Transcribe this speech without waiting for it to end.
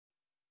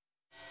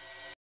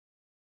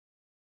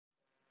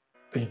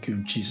Thank you,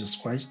 Jesus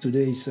Christ.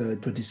 Today is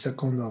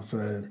 22nd of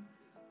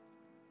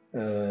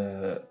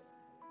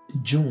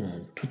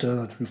June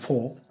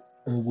 2024.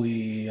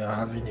 We are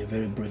having a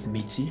very brief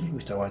meeting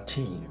with our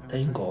team.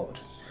 Thank God.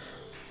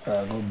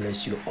 God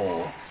bless you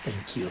all.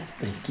 Thank you.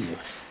 Thank you.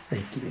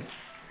 Thank you.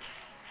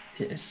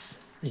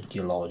 Yes. Thank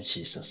you, Lord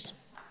Jesus.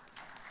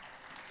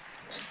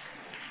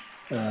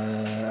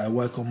 I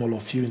welcome all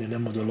of you in the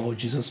name of the Lord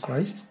Jesus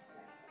Christ.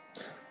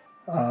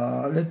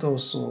 Let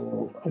us,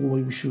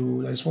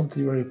 there's one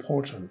thing very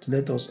important.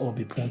 Let us all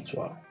be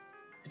punctual.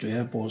 It will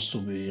help us to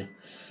be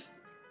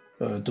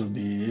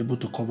able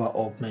to cover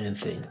up many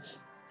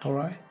things. All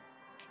right,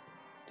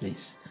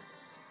 please.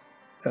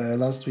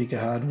 Last week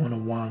I had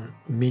one-on-one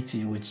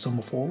meeting with some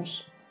of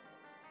us.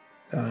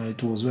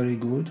 It was very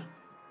good.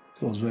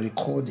 It was very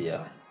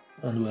cordial,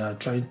 and we are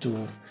trying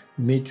to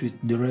meet with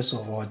the rest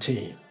of our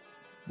team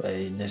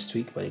by next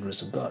week by the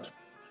grace of God.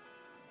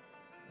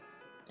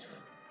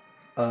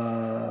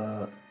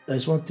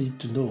 There's one thing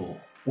to know.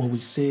 When we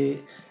say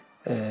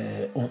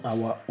on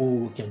our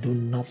own we can do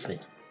nothing,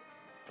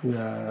 we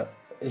are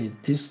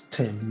this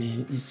term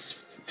means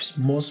it's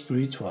more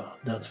spiritual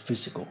than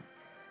physical.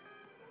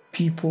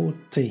 People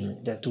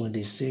think that when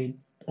they say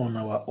on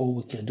our own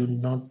we can do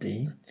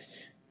nothing,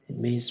 it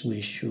means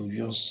we should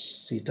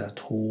just sit at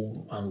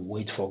home and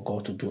wait for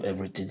God to do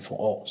everything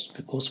for us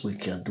because we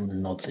can do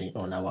nothing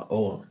on our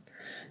own.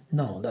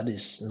 No, that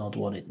is not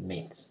what it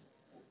means.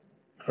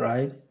 All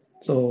right?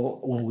 So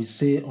when we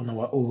say on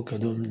our own we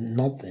can do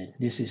nothing,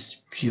 this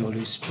is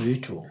purely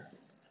spiritual.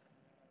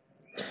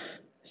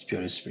 It's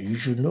purely spiritual. You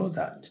should know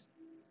that,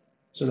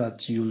 so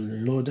that you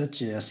know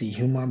that as a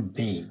human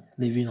being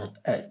living on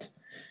earth,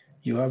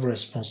 you have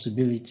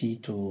responsibility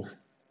to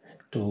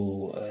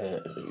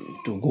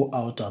go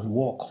out and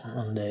walk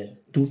and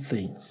do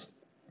things.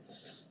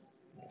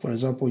 For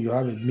example, you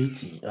have a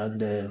meeting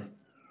and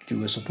you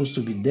were supposed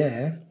to be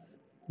there.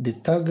 The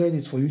target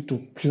is for you to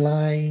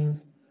plan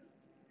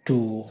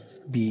to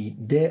be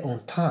there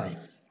on time,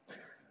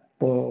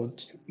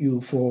 but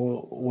you,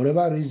 for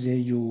whatever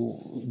reason, you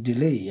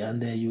delay,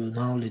 and then you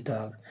now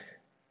later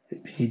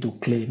need to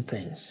claim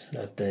things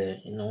that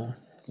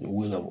you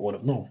will have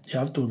whatever. No, you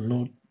have to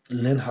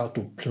learn how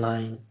to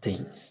plan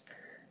things.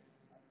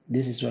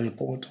 This is very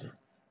important.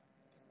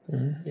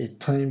 A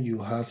time you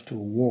have to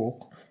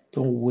walk,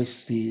 don't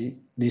waste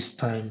this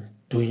time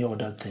doing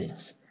other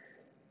things,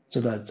 so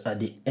that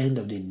at the end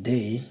of the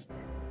day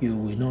you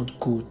will not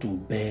go to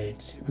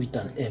bed with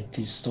an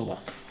empty stomach.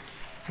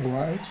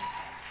 Right?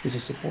 This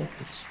is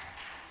important.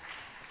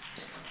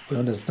 We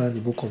understand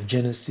the book of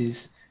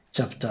Genesis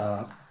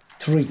chapter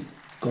 3.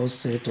 God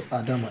said to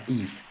Adam and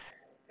Eve,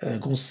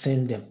 God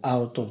sent them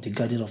out of the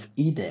Garden of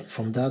Eden.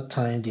 From that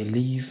time they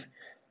live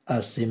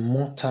as a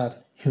mortal.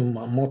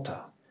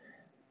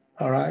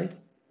 All right?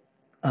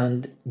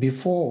 And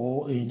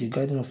before, in the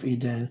Garden of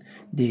Eden,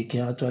 they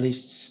can actually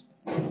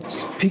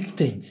speak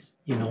things,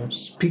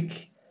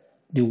 speak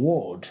the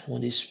word.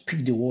 When they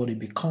speak the word, they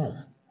become.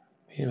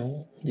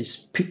 They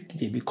speak,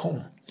 they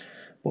become.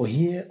 But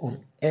here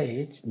on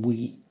earth,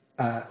 we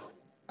are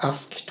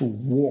asked to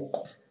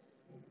walk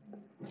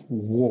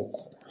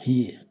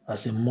here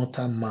as a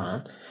mortal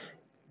man.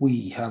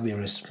 We have a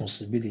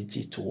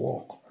responsibility to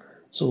walk.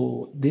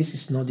 So this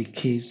is not the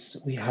case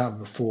we have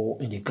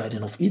before in the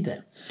Garden of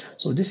Eden.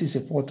 So this is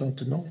important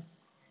to know.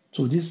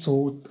 So this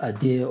whole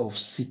idea of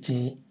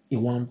sitting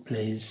in one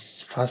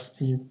place,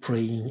 fasting,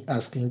 praying,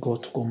 asking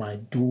God to come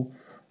and do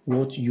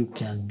what you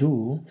can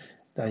do,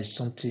 that is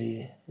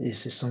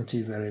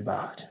something very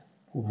bad.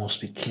 We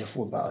must be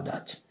careful about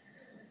that.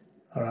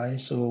 All right.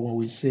 So when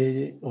we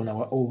say on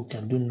our own we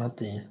can do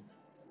nothing,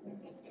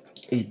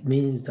 it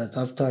means that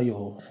after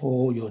your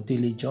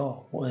daily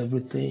job or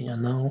everything,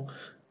 and now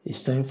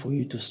it's time for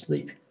you to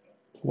sleep.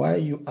 While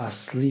you are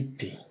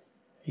sleeping,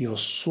 your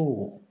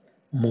soul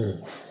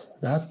moves.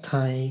 That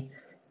time,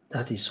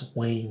 that is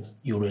when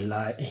you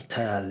rely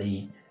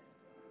entirely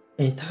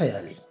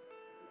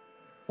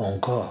on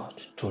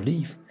God to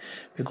live.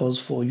 Because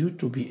for you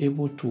to be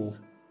able to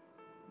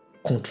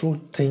control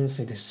things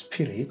in the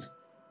spirit,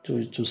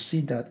 to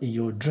see that in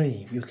your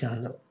dream, you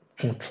can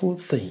control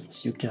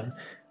things, you can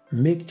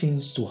make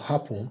things to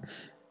happen,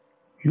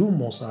 you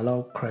must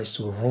allow Christ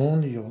to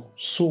run your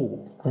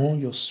soul, run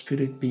your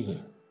spirit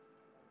being.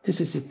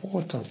 This is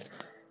important.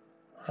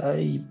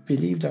 I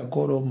believe that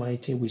God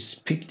Almighty will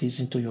speak this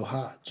into your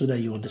heart so that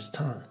you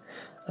understand.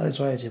 That is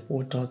why it's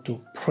important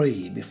to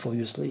pray before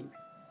you sleep.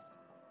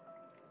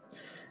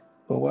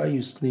 But while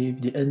you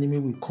sleep, the enemy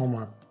will come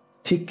and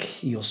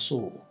take your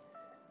soul.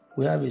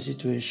 We have a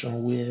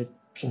situation where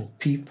some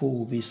people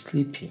will be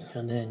sleeping,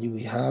 and then you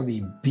will have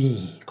a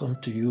being come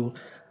to you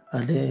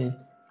and then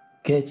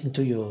get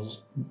into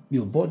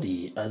your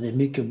body, and then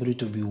make your body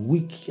to be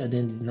weak, and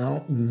then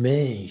now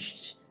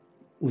merged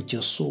with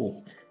your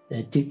soul,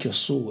 and take your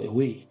soul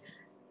away.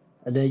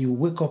 And then you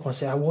wake up and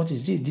say, what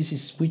is this? This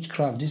is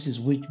witchcraft. This is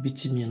witch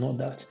beating me and all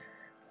that.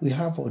 We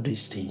have all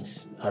these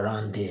things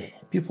around there.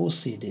 People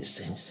say these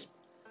things.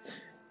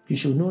 You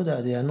should know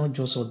that they are not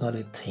just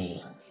ordinary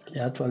things. They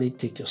actually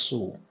take your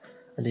soul.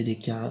 and then they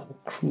can,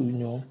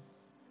 clone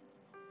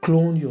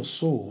your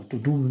soul to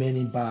do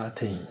many bad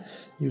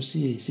things. You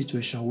see a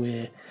situation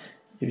where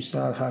you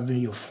start having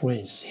your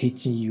friends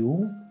hating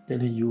you,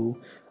 telling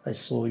you, I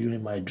saw you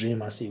in my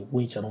dream as a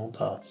witch and all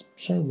that.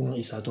 Someone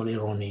is actually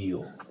running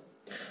you.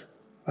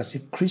 As a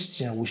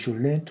Christian, we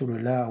should learn to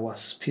rely our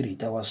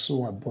spirit, our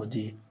soul, and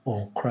body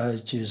on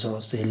Christ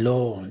Jesus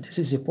alone. This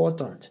is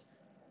important.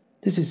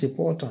 This is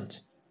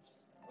important.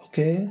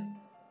 Okay?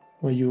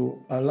 When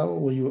you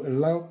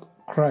allow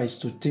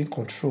Christ to take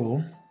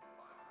control,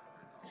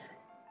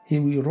 He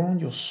will run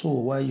your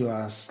soul while you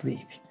are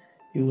asleep.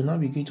 You will now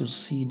begin to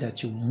see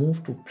that you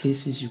move to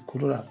places you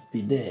could not have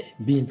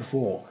been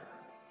before.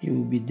 You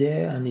will be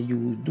there and you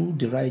will do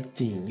the right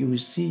thing. You will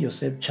see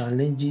yourself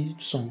challenging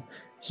some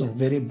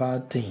very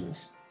bad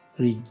things,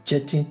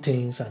 rejecting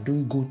things and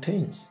doing good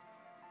things.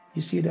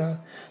 You see that?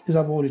 This is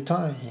about the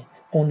time.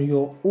 On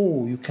your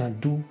own, you can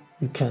do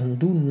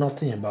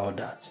nothing about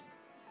that.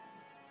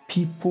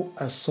 People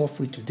are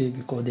suffering today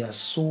because their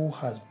soul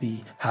has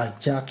been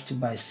hijacked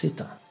by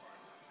Satan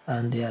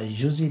and they are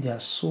using their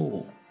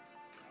soul.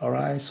 All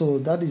right, so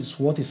that is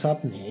what is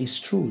happening. It's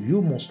true.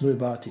 You must know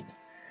about it.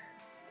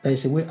 There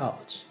is a way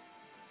out.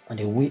 And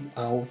the way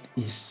out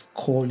is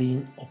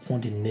calling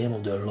upon the name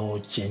of the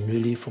Lord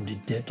genuinely from the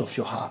depth of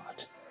your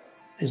heart.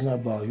 It's not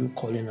about you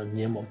calling on the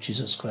name of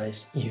Jesus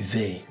Christ in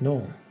vain.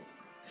 No.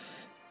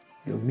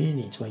 You mean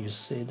it when you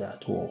say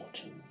that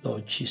word.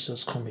 Lord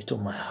Jesus, come into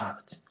my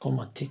heart. Come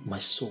and take my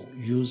soul.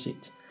 Use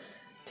it.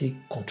 Take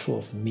control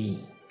of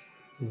me.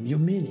 You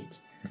mean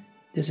it.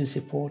 This is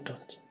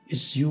important.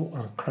 It's you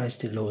and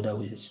Christ alone that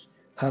will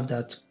have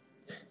that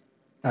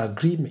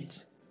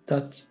agreement,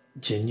 that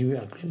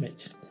genuine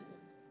agreement.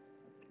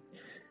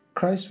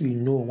 Christ will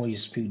know when you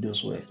speak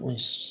those words, when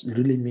you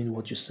really mean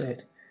what you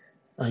said.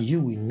 And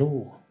you will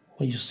know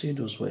when you say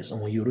those words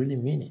and when you really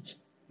mean it.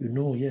 You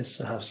know,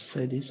 yes, I have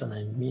said this and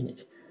I mean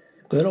it.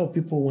 Because a lot of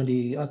people, when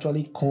they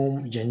actually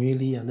come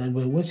genuinely, and then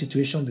when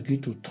situation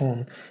begin to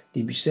turn,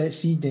 they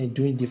see them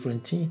doing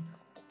different things,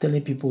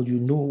 telling people, you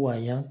know who I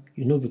am.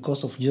 You know,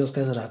 because of Jesus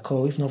Christ that I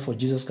call. If not for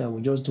Jesus Christ, I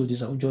will just do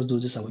this, I will just do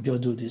this, I will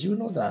just do this. You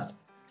know that.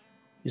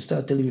 You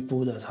start telling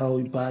people that how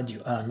bad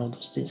you are and all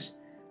those things.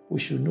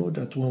 We should know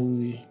that when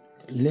we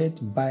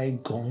let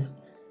bygone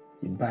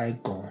be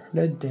bygone,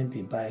 let them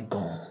be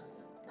bygone.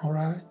 All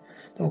right?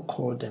 Don't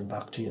call them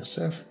back to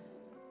yourself.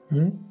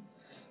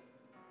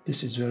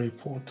 This is very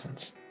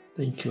important.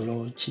 Thank you,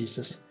 Lord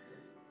Jesus.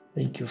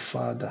 Thank you,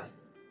 Father.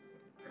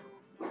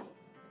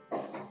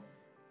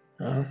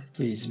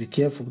 Please be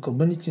careful, because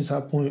many things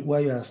happen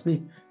while you are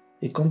asleep.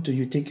 They come to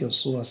you, take your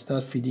soul and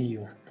start feeding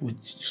you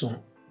with some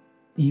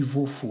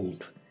evil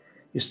food.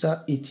 You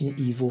start eating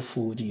evil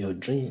food in your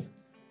dream.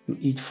 You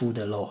eat food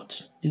a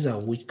lot. These are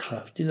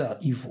witchcraft. These are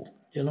evil.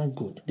 They're not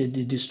good. They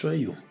destroy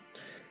you.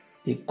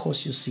 They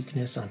cause you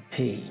sickness and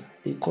pain.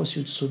 They cause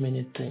you so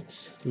many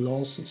things,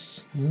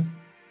 losses.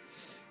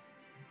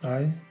 All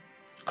right?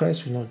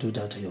 Christ will not do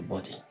that to your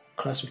body.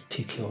 Christ will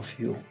take care of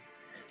you.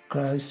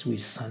 Christ will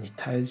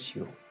sanitize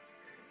you.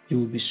 You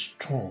will be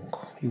strong.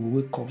 You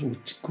will wake up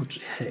with good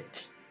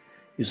health.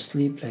 You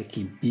sleep like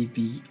a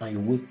baby and you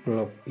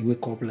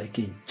wake up like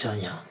a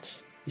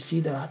giant. You see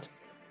that?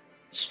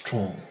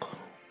 Strong.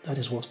 That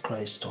is what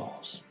Christ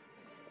does.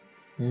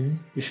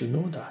 You should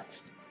know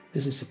that.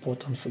 This is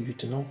important for you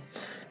to know.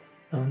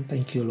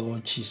 Thank you,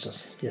 Lord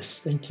Jesus. Yes,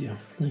 thank you.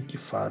 Thank you,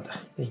 Father.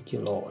 Thank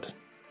you, Lord.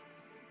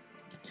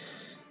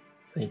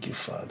 Thank you,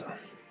 Father.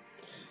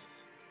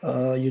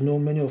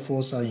 Many of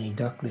us are in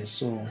darkness,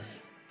 so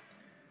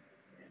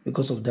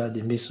because of that,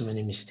 they make so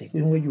many mistakes.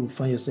 Even when you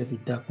find yourself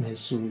in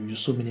darkness, so you do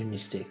so many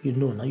mistakes.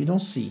 Now you don't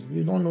see.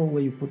 You don't know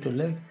where you put your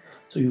leg.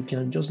 So you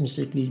can just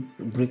mistakenly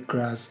break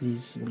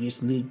grasses,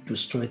 easily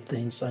destroy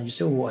things, and you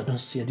say, I didn't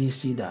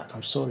see that.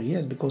 I'm sorry.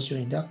 Yes, because you're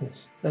in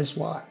darkness. That's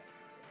why.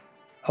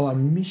 Our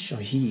mission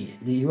here,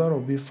 the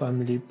Ibharobe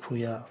family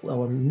prayer,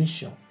 our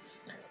mission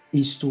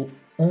is to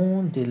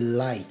on the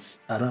light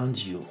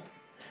around you.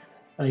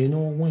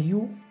 And when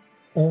you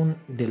on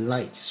the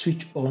light,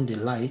 switch on the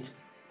light,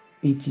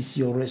 it is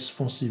your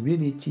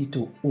responsibility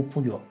to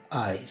open your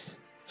eyes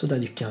so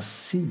that you can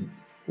see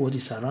what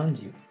is around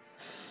you.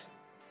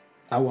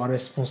 Our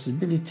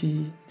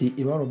responsibility, the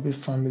Ibharobe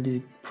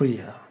family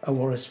prayer,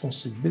 our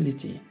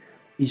responsibility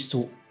is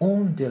to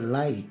on the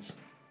light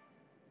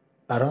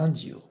around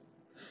you.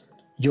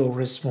 Your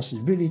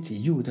responsibility,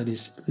 you that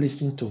is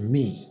listening to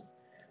me,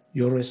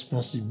 your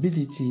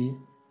responsibility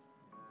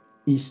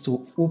is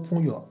to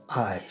open your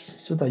eyes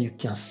so that you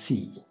can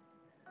see.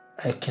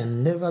 I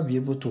can never be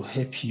able to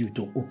help you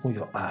to open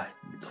your eye.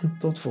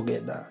 Don't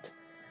forget that.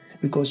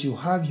 Because you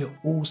have your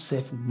own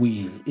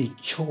self-will, a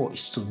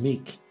choice to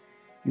make.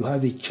 You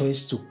have a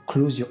choice to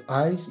close your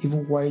eyes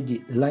even while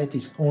the light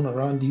is on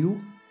around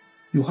you.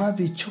 You have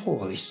a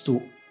choice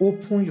to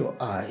open your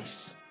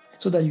eyes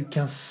so that you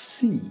can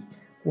see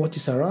what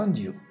is around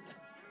you.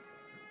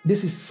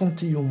 This is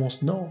something you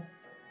must know.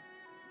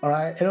 All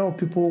right, a lot of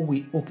people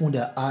will open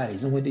their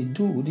eyes, and when they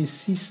do, they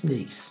see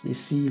snakes, they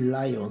see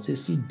lions, they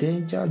see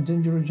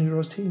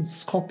dangerous things,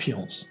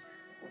 scorpions.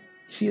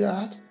 See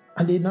that?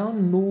 And they now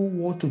know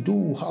what to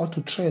do, how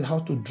to tread, how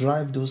to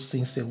drive those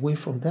things away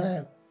from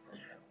them.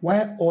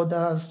 While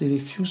others, they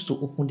refuse to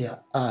open their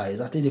eyes.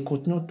 I think they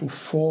continue to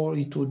fall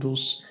into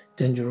those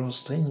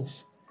dangerous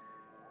things.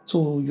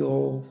 So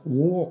your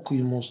work,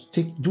 you must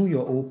do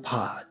your own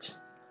part.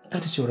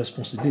 That is your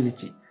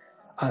responsibility.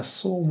 As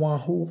someone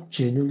who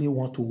genuinely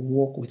want to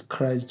walk with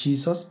Christ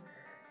Jesus,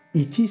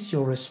 it is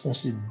your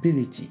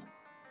responsibility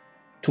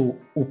to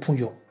open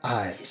your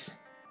eyes.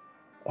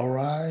 All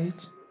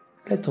right?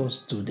 Let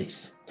us do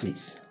this,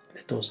 please.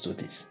 Let us do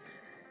this.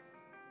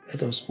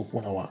 Let us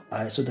open our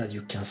eyes so that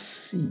you can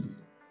see.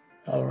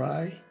 All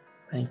right?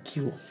 Thank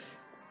you.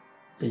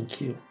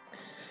 Thank you.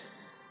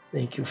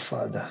 Thank you,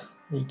 Father.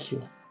 Thank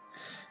you.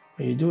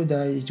 When you do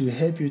that, it will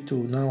help you to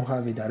now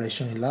have a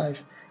direction in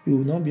life. You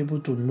will not be able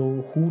to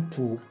know who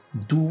to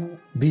do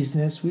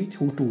business with,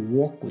 who to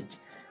work with,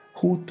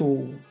 who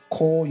to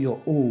call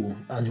your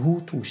own, and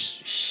who to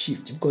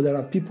shift. Because there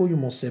are people you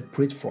must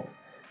separate from.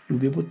 You'll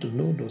be able to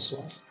know those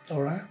ones.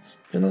 All right?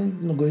 You're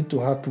not going to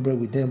have problem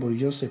with them, but you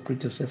just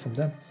separate yourself from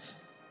them.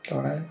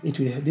 All right?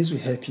 This will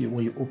help you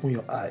when you open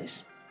your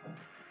eyes.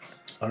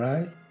 All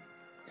right?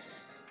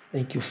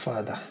 Thank you,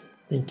 Father.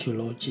 Thank you,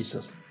 Lord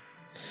Jesus.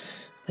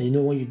 And you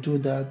know, when you do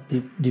that,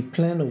 the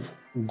plan of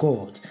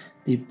God,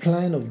 the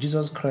plan of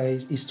Jesus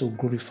Christ is to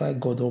glorify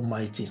God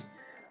Almighty.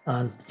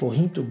 And for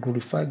him to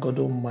glorify God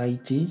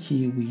Almighty,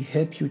 he will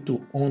help you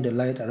to own the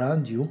light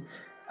around you.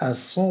 As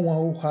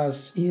someone who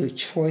has a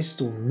choice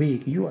to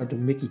make, you are to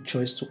make a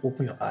choice to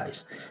open your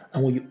eyes.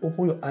 And when you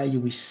open your eye, you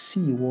will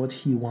see what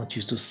he wants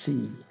you to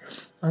see.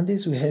 And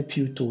this will help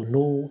you to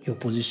know your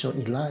position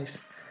in life.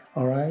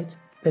 All right?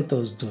 Let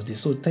us do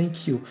this. So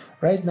thank you.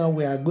 Right now,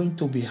 we are going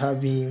to be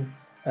having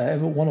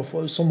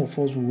some of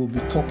us, we will be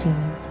talking,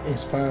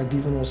 inspire,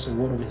 giving us a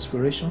word of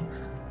inspiration.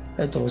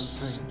 Let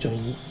us join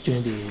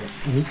the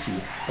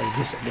meeting by the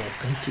grace of God.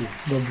 Thank you.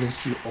 God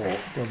bless you all.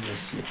 God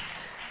bless you.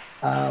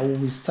 We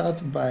will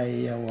start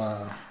by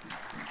our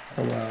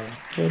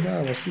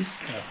brother, our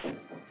sister.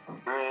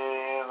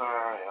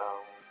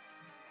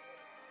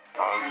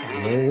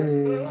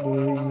 Hallelujah.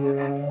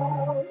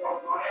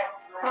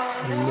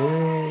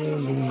 Hallelujah.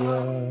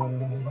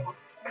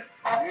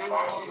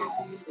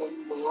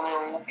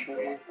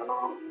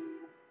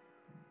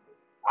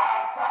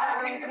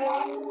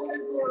 Hallelujah.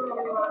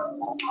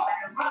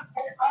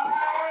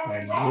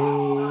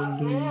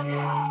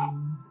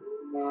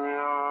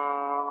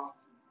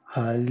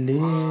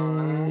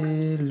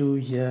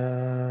 Hallelujah.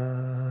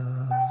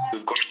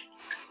 God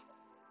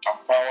and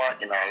power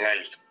in our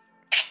lives.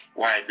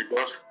 Why?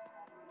 Because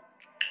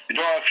we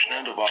don't have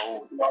strength of our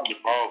own, we don't have the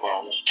power of our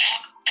own.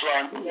 So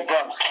in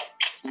advance,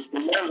 we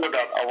remember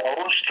that our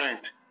own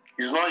strength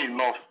is not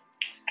enough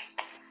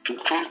to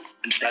face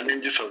the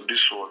challenges of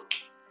this world.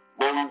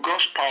 But with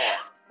God's power,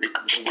 we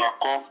can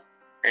overcome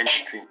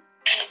anything.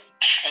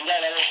 And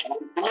that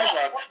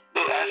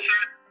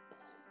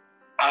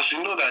as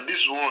you know that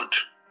this world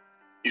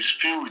is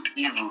filled with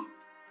evil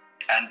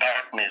and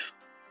darkness,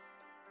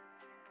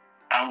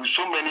 and with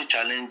so many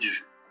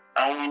challenges,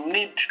 and we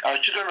need, our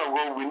children of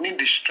God, we need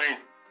the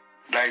strength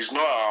that is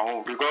not our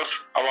own, because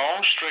our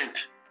own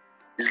strength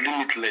is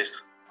limitless.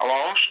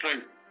 Our own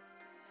strength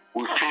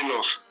will fail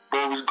us,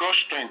 but with God's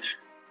strength,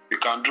 we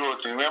can do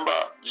it. Remember,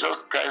 Jesus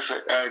Christ,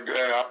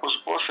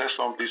 Apostle Paul said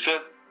something. He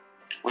said,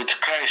 with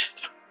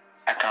Christ,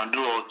 I can do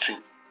all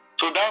things.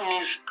 So that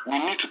means we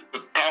need to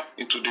tap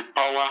into the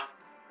power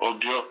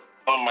of the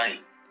Almighty.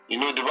 You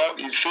know, the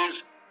Bible, it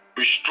says,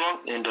 be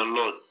strong in the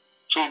Lord.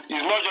 So it's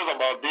not just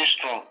about being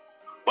strong,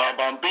 but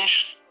about being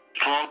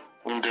strong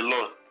in the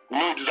Lord. You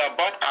know, it is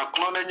about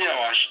acknowledging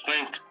our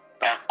strength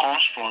that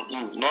comes from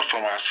Him, not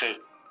from ourselves.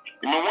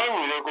 You know, when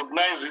we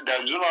recognize it,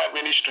 that we don't have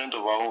any strength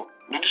of our own,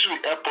 this will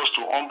help us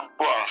to humble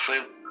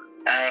ourselves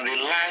and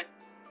rely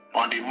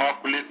on the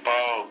immaculate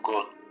power of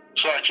God.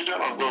 So our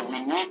children of God, we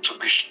need to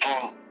be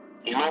strong.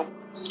 You know,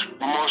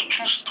 we must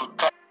choose to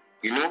tap.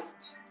 You know,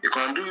 you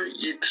can do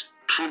it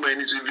through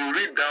many. If you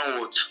read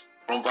downwards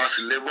from verse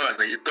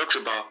 11, it talks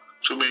about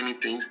so many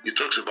things. It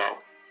talks about,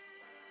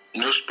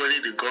 you know,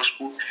 spreading the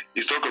gospel.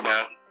 It talks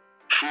about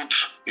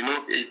truth. You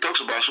know, it talks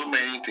about so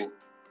many things.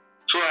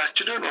 So as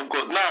children of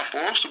God, now for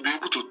us to be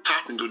able to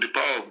tap into the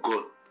power of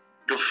God,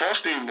 the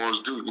first thing we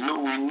must do, you know,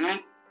 we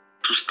need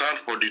to stand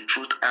for the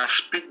truth and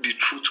speak the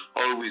truth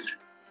always.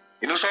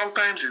 You know,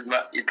 sometimes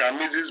it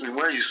amazes me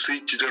when you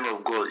see children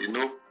of God, you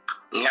know,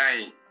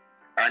 lying.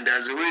 And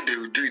there's a way they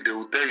will do it. They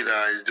will tell you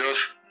that it's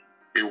just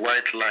a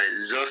white lie.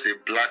 It's just a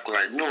black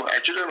lie. No, our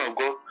children of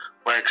God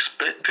were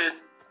expected,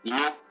 you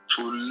know,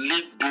 to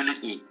live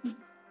daily in.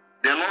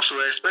 They're also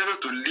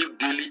expected to live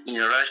daily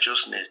in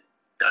righteousness.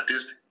 That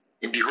is,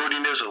 in the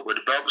holiness of God.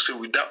 The Bible says,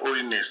 without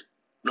holiness,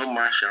 no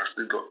man shall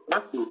see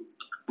God.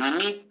 We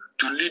need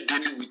to live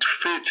daily with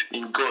faith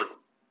in God.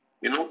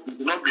 You know, we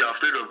do not be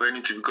afraid of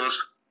anything,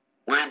 because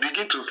when you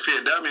begin to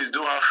fear, that means you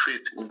don't have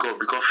faith in God,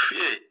 because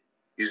fear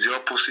is the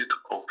opposite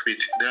of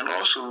faith. Then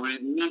also we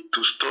need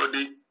to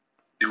study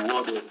the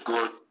word of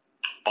God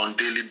on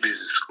daily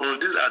basis. So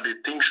these are the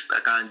things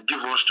that can give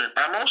us strength.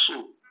 And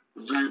also,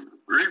 if you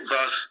read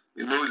verse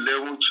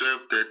 11,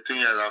 12,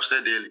 13, as I've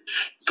said earlier,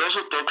 it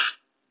also talks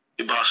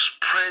about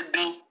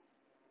spreading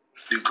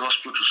the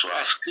gospel to. So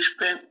as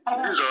Christians,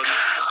 these are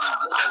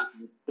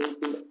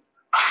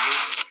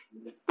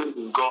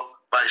God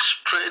by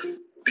spreading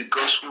the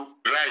gospel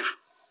life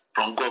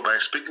from God, by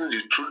speaking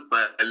the truth,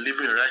 by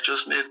living in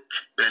righteousness,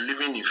 by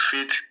living in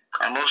faith,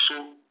 and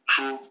also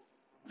through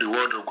the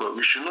word of God.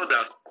 We should know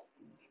that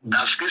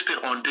as Christians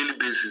on a daily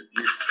basis,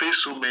 we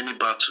face so many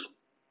battles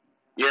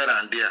here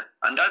and there.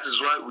 And that is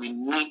why we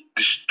need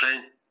the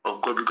strength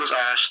of God, because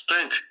our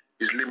strength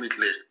is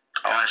limitless.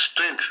 Our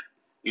strength,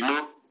 it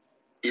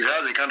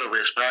has a kind of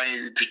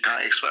expiring, it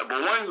can expire.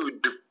 But when you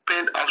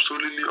depend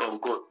absolutely on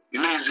God,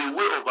 it's a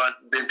way of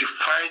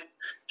identifying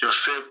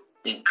yourself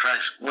in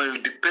Christ. When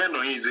you depend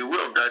on Him, it's a way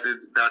of that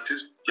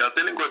is, you are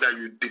telling God that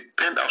you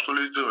depend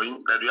absolutely on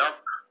Him, that you have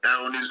that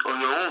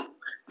on your own,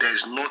 there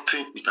is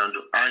nothing you can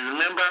do. And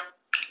remember,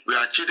 we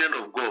are children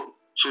of God.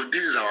 So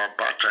this is our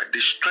birthright. The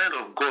strength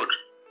of God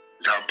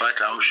is our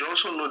birthright. And we should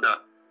also know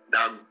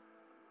that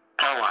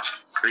power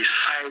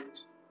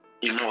resides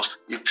in us.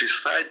 It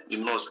resides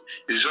in us.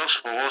 It's just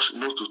for us,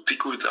 to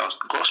tickle it out.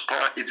 God's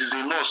power, it is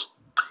in us.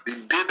 The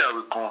day that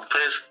we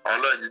confess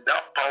our Lord,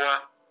 that power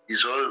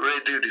is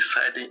already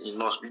residing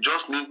in us. We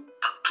just need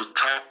to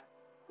tap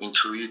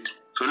into it.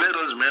 So let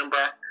us remember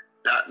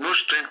that no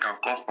strength can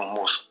come from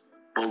us,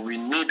 but we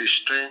need the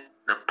strength,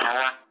 the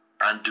power,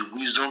 and the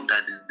wisdom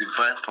that is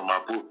divine from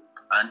above.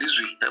 And this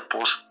will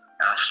help us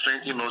and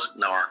strengthen us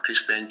in our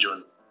Christian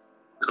journey.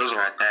 Because of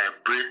our time, I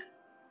pray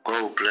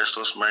God will bless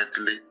us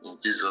mightily in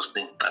Jesus'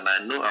 name. And I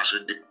know as we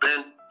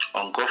depend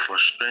on God for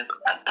strength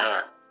and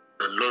power,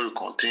 the Lord will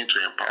continue to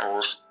empower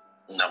us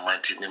in the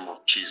mighty name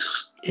of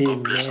Jesus.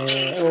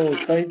 Amen.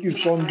 Oh, thank you,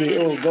 Sunday.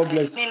 Oh, God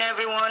bless you.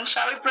 Everyone,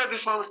 shall we pray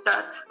before we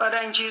start? Father,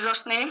 in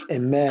Jesus' name.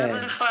 Amen.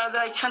 Heavenly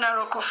Father, eternal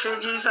rock of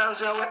ages,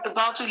 as we are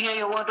about to hear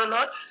your word, O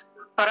Lord,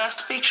 Father,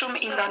 speak to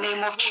me in the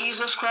name of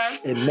Jesus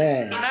Christ.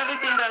 Amen. In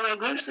everything that we're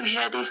going to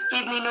hear this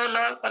evening, O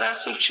Lord, Father,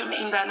 speak to me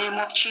in the name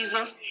of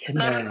Jesus.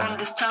 Amen. Let me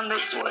understand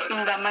this word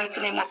in the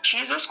mighty name of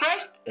Jesus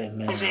Christ.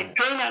 Amen. As we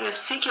pray and we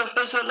seek your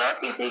face, O Lord,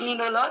 this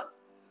evening, O Lord,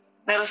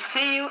 let us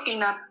see you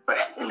in our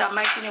prayers in the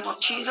mighty name of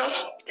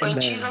Jesus. For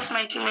in Jesus'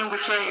 mighty name we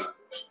pray.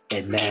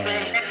 Amen.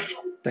 Amen.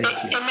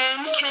 Thank you.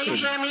 Amen. Can you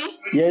hear me?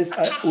 Yes,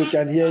 we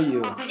can hear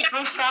you. This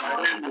brief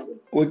sermon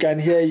We can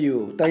hear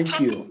you. Thank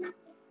you.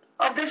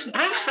 Of this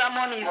brief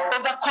sermon is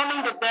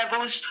overcoming the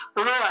devil's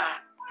roar.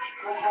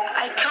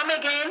 I come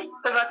again,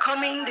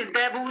 overcoming the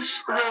devil's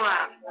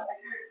roar.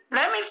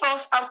 Let me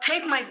first, I'll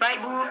take my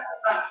Bible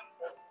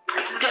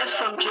text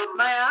from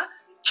Jeremiah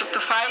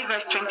chapter 5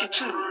 verse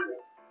 22.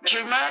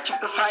 Jeremiah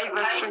chapter 5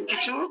 verse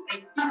 22,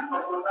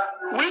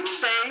 which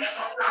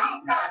says,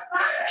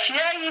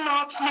 "Fear ye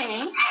not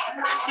me,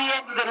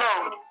 saith the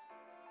Lord.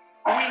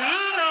 Will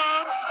ye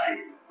not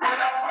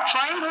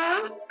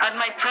tremble at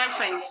my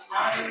presence,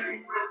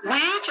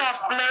 which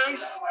have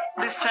placed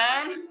the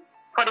sand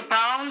for the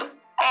bound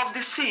of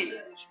the sea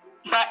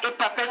by a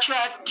perpetual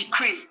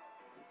decree,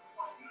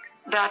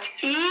 that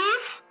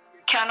if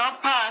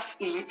cannot pass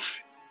it,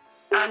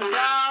 and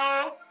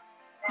thou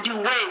the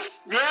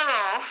waves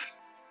thereof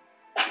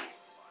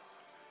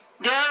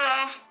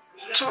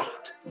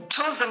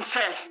toss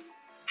themselves,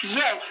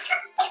 yet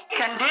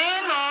can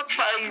they not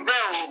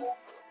prevail,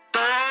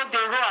 though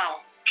they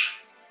roar,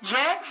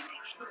 yet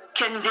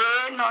can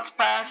they not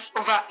pass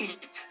over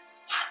it."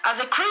 As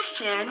a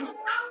Christian,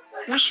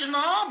 we should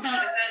not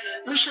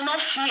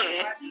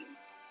fear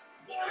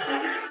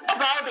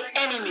about the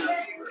enemy.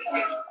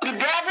 The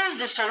devils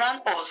that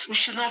surround us, we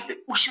should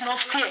not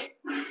fear.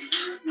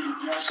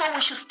 So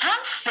we should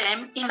stand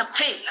firm in the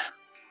faith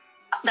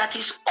that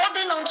is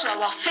holding on to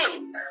our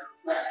faith.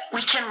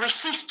 We can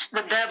resist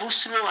the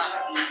devil's roar.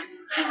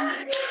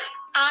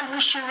 And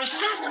we should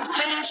resist the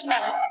feelings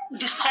of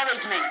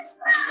discouragement.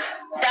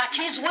 That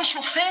is, we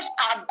should face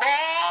our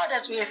God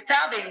that we are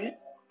serving.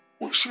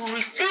 We should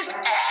resist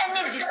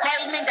any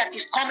discouragement that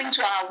is coming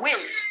to our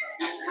ways.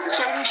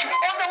 So we should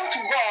hold on to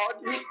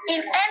God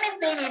in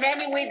anything, in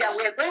any way that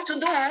we are going to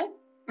do.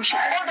 We should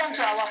hold on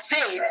to our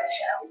faith.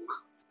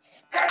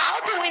 How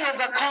do we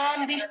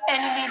overcome these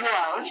enemy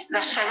roars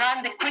that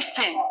surround the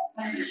Christian?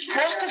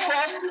 First of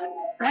all,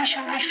 we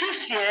should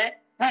resist fear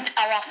with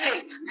our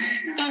faith.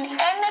 In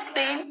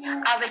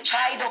anything, as a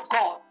child of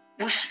God,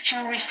 we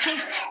should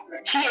resist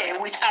fear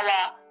with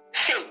our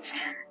faith.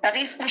 That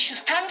is, we should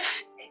stand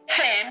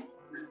firm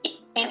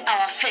in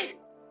our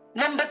faith.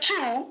 Number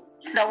two,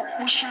 that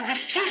we should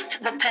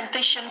resist the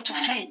temptation to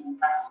flee.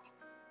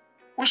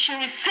 We should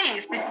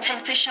resist the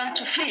temptation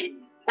to flee.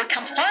 We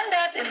can find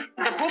that in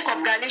the book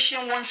of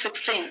Galatians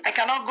 1:16. I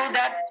cannot go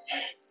that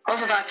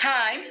because of our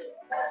time.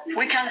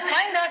 We can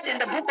find that in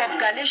the book of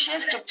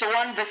Galatians chapter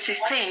 1 verse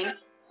 16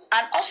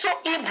 and also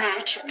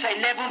Hebrews chapter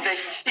 11 verse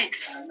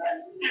 6.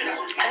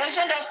 I just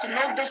want us to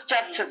know those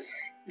chapters,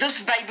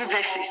 those Bible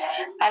verses.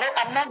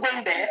 I'm not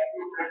going there.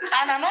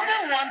 And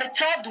another one, the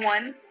third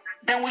one,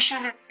 then we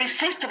should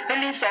resist the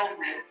feelings of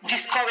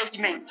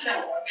discouragement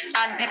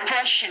and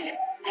depression.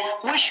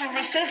 we should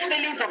resist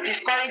feelings of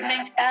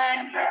discouragement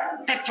and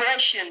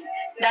depression.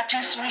 That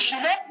is, we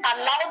should not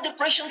allow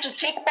depression to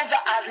take over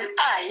our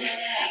life.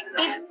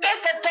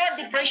 If at all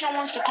depression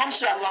wants to come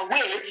to our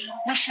way,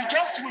 we should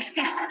just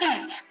resist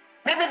it.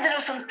 Maybe there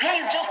are some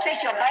things, just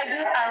take your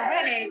Bible and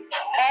read it,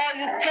 or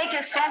you take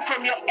a song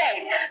from your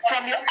head,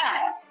 from your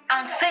heart,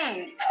 and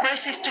sing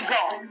praises to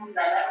God.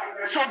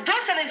 So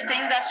those are the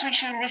things that we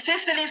should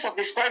resist feelings of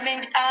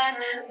discouragement and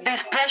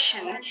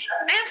depression.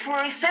 If we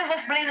resist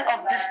those feelings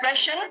of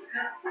depression,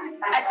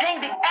 I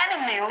think the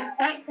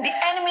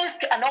enemies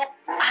cannot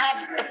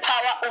have the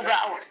power over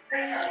us.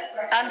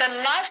 And the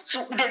last,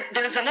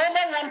 there is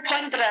another one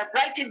point that I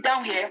write it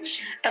down here,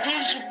 that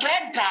you should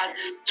get back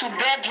to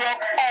bedrock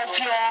of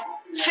your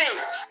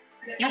faith.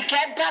 You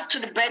get back to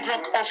the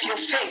bedrock of your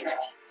faith.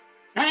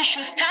 We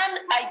should stand,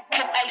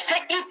 I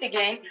say it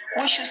again,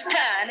 we should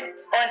stand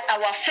on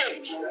our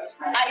faith.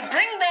 I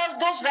bring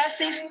those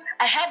verses,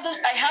 I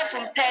have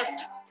some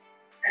text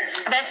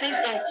verses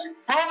in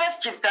Proverbs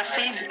chapter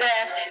 6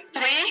 verse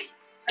 3,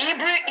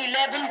 Hebrew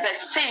 11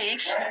 verse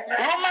 6,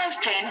 Romans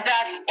 10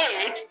 verse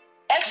 8,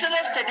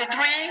 Exodus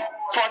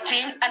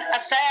 33:14, and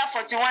Isaiah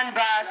 41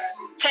 verse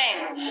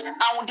 10.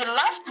 And the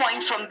last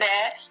point from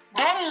there,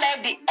 don't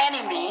let the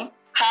enemy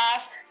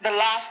has the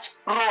last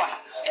roar.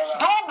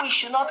 Though we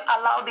should not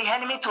allow the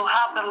enemy to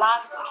have the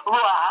last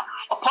roar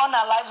upon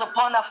our lives,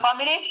 upon our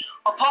family,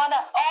 upon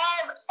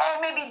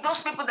all maybe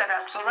those people that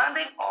are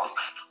surrounding us,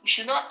 we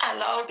should not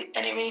allow the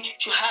enemy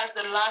to have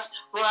the last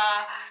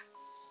roar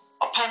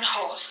upon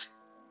us.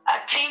 I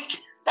think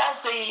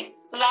that's the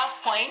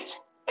last point.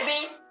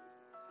 Maybe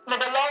may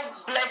the Lord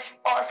bless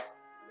us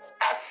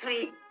as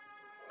we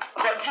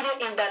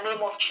continue in the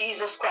name of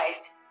Jesus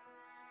Christ.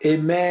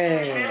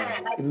 Amen.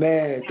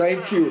 Amen.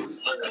 Thank you.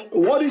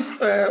 What is,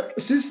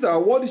 sister,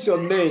 what is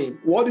your name?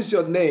 What is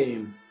your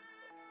name?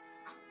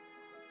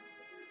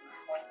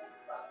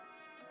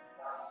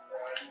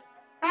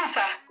 Yes,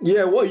 sir.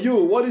 Yeah,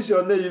 what is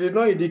your name? You did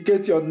not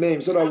indicate your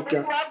name so that we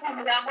can.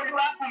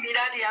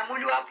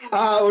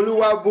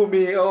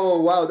 Oluwabumi. Oh,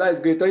 wow, that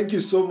is great. Thank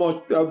you so much,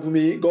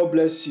 Abumi. God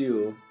bless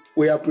you.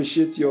 We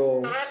appreciate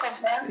your. You're welcome,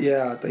 sir.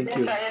 Yeah, thank Yes,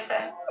 you. sir. Yes,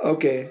 sir.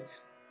 Okay.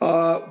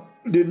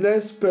 The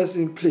next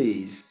person,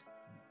 please.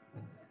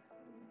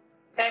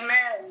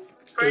 Amen.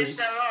 Praise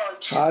the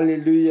Lord.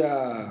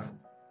 Hallelujah.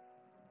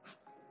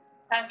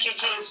 Thank you,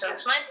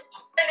 Jesus. My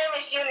name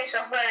is Eunice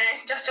of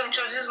just to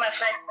introduce my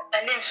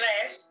name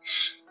first.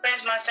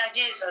 Praise Master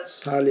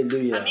Jesus.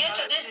 Hallelujah. I'm new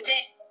to this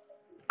day,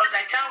 but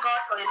I thank God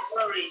for His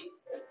glory.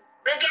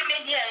 Reggae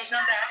media is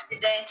not an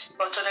accident,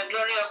 but to the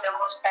glory of the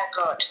Most High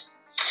God.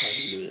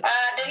 Hallelujah.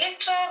 The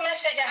little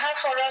message I have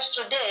for us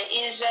today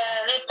is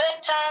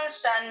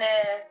repentance and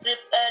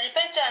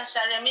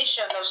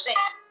remission of sin,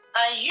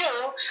 and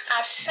you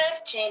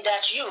accepting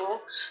that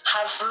you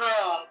have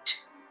wronged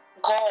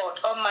God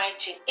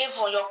Almighty,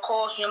 even your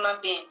co-human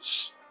being.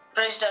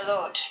 Praise the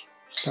Lord.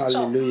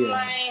 Hallelujah. So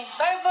my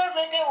Bible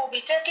reading will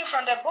be taken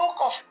from the book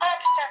of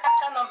Acts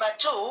chapter number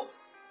 2,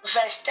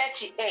 verse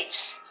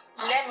 38.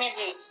 Let me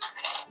read.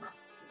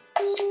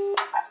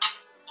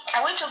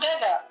 Are we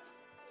together?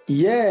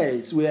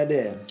 Yes, we are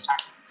there.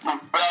 We are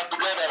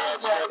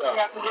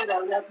together.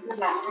 The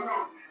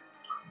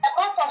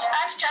book of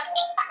Acts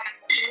chapter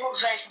 2,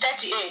 verse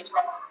 38.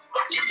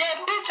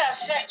 Then Peter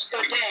said to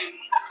them,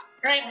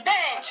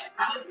 repent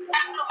and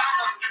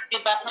be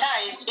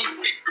baptized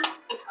in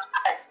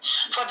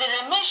for the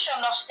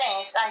remission of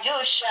sins, and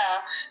you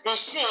shall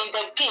receive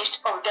the gift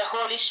of the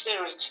Holy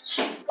Spirit.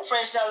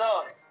 Praise the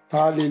Lord.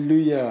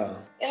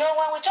 Hallelujah. You know,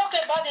 when we talk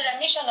about the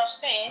remission of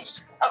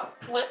sins,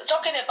 we're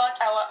talking about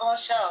our own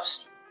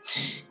selves.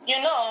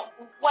 You know,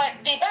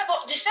 when the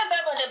same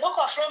Bible, the book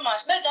of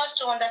Romans, made us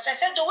to understand,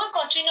 said, do we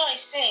continue in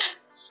sin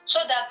so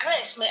that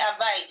grace may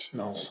abide?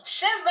 No.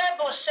 Same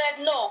Bible said,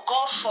 no,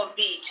 God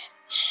forbid.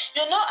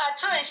 You know, at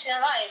times in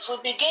life, we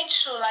begin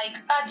to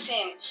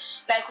acting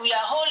like we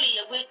are holy.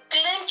 We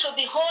claim to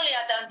be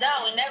holier than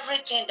thou in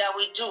everything that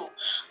we do.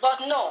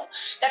 But no,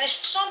 there is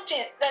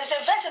a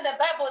verse in the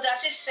Bible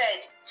that is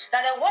said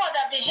that the word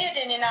that be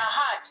hidden in our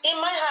heart, in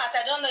my heart,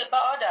 I don't know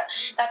about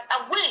others, that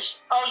I wish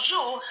or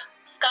you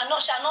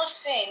shall not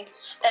sin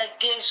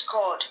against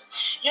God.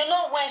 You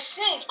know, when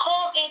sin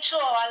comes into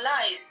our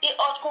life, it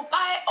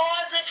occupies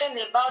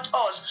everything about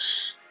us.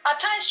 At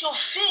times you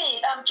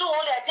feel, I'm too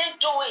holy, I didn't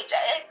do it.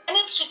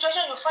 Any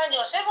situation you find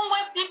yourself, even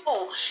when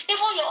people,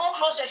 even your own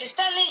closest is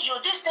telling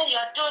you this thing you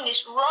are doing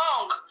is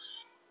wrong,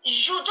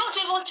 you don't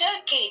even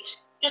take it.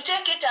 You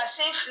take it as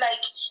if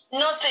like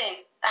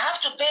nothing. I have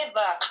to pay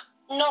back.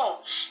 No.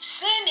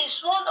 Sin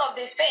is one of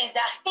the things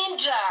that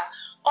hinder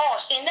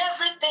us in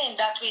everything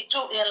that we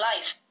do in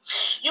life.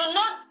 You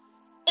know,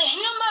 a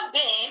human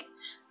being,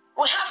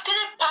 we have 3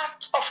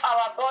 parts of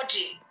our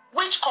body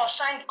which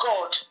concern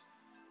God.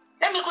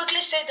 Let me quickly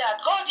say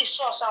that God is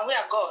source and we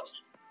are God.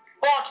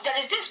 But there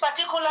is this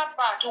particular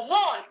part.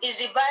 One is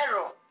the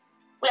Ibharobe.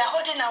 We are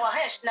holding our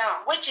hands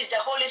now, which is the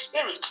Holy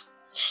Spirit.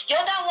 The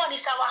other one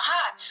is our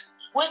heart,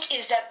 which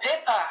is the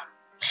paper.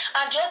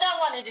 And the other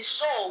one is the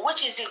soul,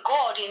 which is the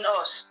God in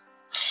us.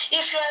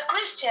 If you're a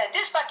Christian,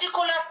 this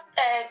particular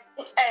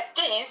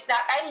things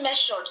that I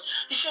mentioned,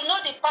 you should know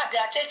the part they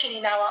are taking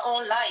in our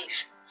own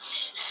life.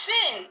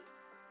 Sin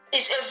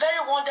is a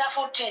very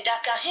wonderful thing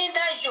that can hinder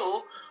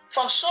you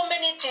from so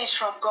many things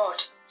from God.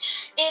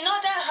 In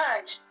other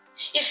hand,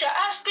 if you're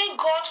asking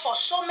God for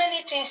so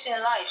many things in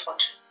life,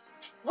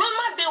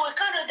 human being, we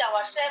can't read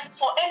ourselves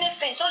for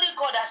anything. It's only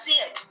God that sees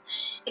it.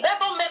 The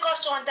Bible makes us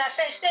to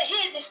understand. Say He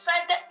is the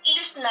silent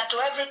listener to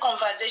every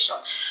conversation.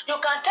 You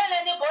can tell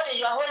anybody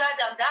you are holier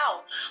than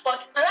thou,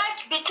 but right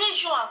between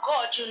you and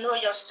God, you know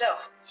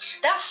yourself.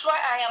 That's why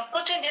I am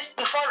putting this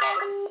before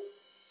you.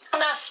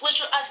 And as we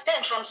should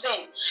abstain from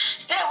sin,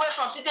 stay away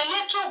from sin. The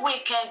little we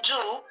can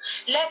do,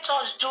 let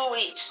us do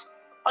it.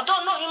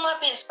 Although no human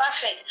being is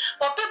perfect,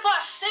 but people are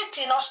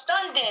sitting or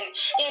standing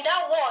in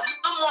that world.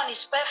 No one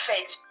is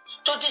perfect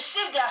to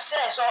deceive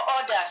themselves or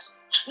others.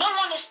 No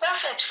one is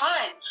perfect,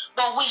 fine,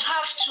 but we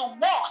have to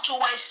walk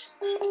towards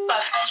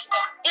perfect,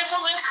 even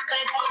if we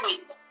can do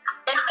it.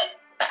 Amen.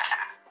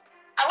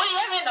 Are we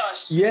hearing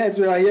us? Yes,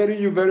 we are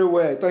hearing you very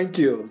well. Thank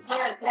you.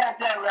 Yes, we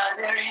are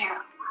hearing you.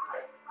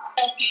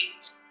 Okay.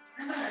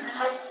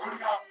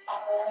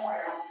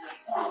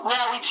 We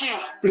are with you.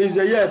 Please,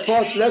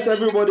 pause. Let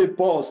everybody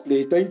pause,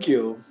 please. Thank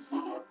you.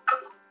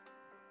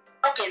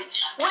 Okay,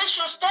 we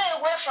should stay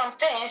away from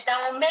things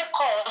that will make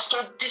us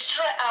to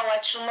destroy our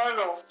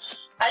tomorrow.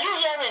 Are you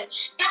hearing?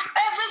 If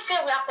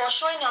everything we are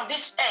pursuing on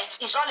this earth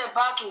is all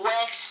about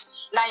works,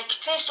 like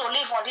things to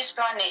live on this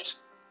planet,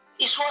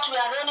 is what we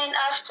are running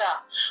after.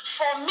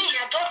 For me,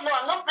 I don't know,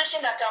 I'm not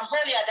preaching that I'm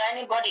holier than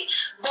anybody,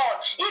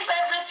 but if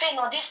everything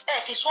on this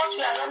earth is what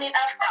we are running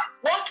after,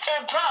 what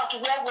about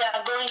where we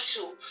are going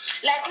to?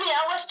 Like me,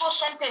 I always put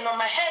something on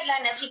my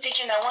headline every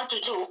teaching I want to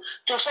do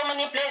to so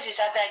many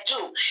places that I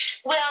do.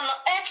 We are on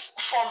earth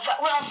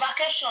we're on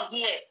vacation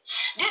here.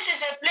 This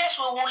is a place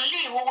we will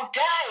live, we will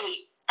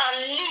die and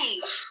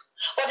live.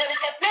 But there is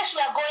a place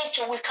we are going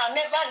to, we can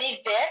never live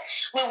there.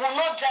 We will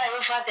not die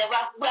over there.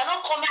 We are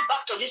not coming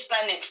back to this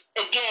planet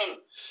again.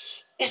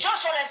 It's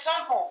just for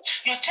example,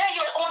 you tell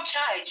your own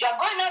child, you are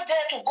going out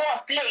there to go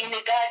and play in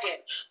the garden.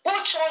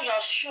 Put on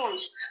your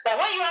shoes. But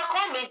when you are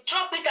coming,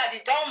 drop it at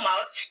the down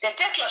mouth, then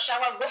take your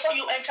shower before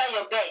you enter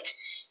your bed.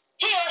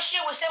 He or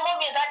she will say,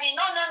 Mommy and Daddy,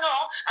 no,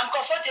 I'm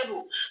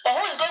comfortable. But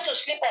who is going to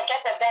sleep on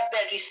top of that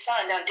bed with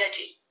sand and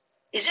dirty?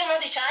 Is it not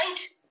the child?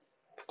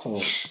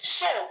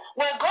 So,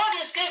 when God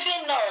is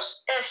giving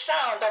us a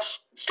sound of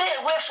stay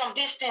away from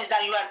these things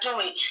that you are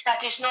doing,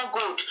 that is not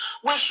good,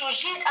 we should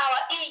yield our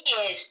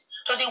ears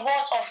to the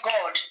word of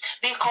God,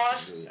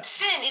 because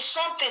sin is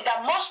something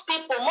that most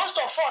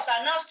of us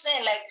are now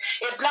seeing like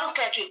a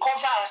blanket we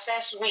cover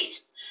ourselves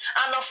with.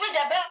 And of which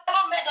the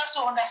Bible made us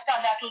to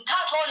understand that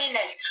without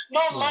holiness,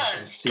 no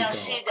man can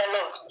see the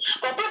Lord.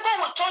 But people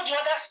will turn the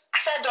other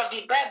side of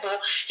the Bible.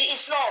 He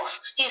is love,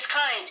 he is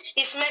kind,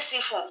 he is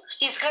merciful,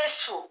 he is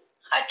graceful.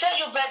 I tell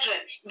you, brethren,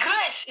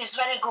 grace is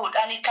very good,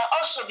 and it can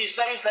also be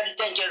very, very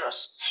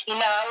dangerous in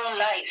our own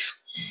life.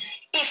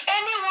 If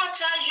anyone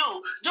tell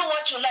you, do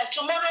what you like,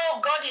 tomorrow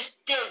God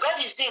is there,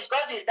 God is this,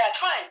 God is that,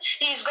 fine,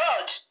 he is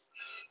God.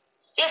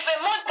 If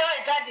a mother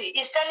or daddy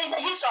is telling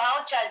his or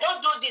her own child,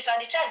 don't do this, and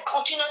the child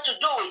continue to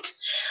do it,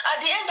 at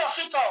the end of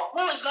it all,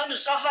 who is going to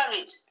suffer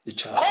it?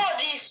 God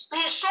is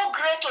so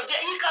great.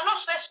 He cannot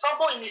face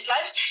trouble in his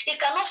life. He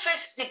cannot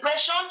face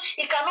depression.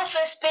 He cannot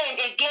face pain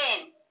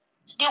again.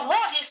 The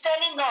word is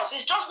telling us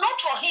it's just not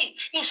for him.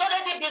 He's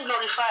already been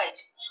glorified.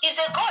 He's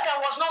a God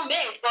that was not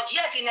made, but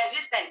yet in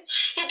existence.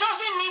 He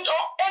doesn't need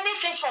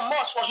anything from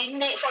us for his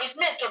name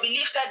to be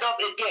lifted up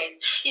again.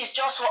 It's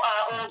just for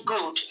our own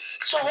good.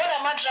 So what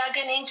am I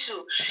dragging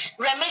into?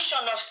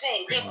 Remission of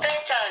sin,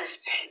 repentance,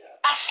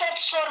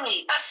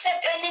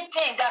 accept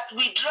anything that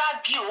will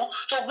drag you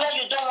to where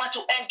you don't want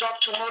to end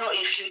up tomorrow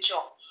in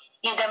future.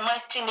 In the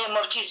mighty name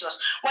of Jesus.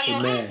 When you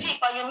read deep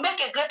and you make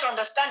a great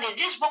understanding,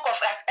 this book of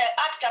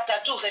Acts chapter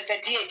 2 verse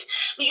 38,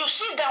 you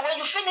see that when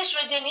you finish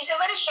reading, it's a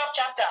very short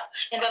chapter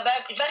in the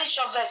Bible, very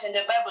short verse in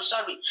the Bible,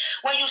 sorry.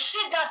 When you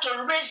sit down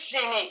to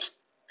reason it,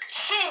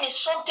 sin is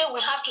something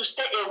we have to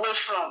stay away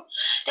from.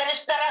 There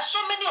are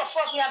so many of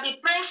us, we have been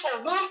praying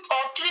for 1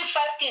 or 3,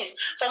 5 things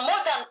for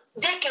more than a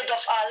decade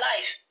of our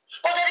life.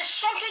 But there is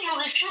something you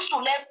refuse to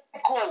let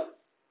go.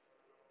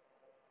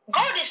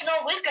 God is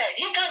not wicked.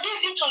 He can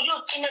give it to you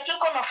in a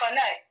twinkle of an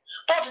eye.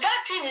 But that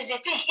thing is the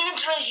thing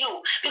hindering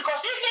you. Because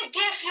if he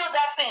gives you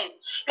that thing,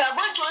 you are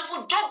going to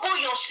even double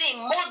your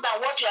sin more than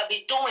what you have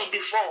been doing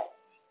before.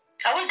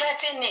 Are we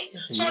getting it?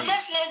 Yes. So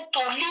let's learn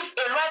to live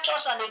a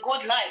righteous and a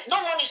good life. No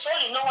one is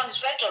holy, no one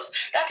is righteous.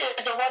 That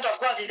is the word of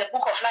God in the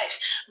book of life.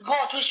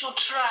 But we should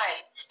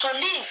try to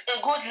live a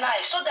good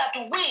life so that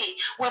we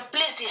will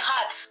please the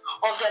hearts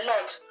of the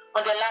Lord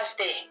on the last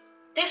day.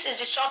 This is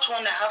the short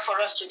one I have for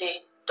us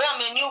today. Though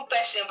I'm a new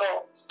person,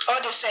 but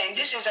all the same,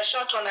 this is a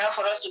short one I have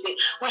for us today.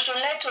 We should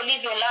learn to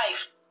live a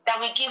life that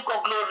will give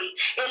God glory,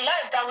 a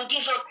life that will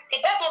give you.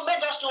 The Bible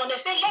made us to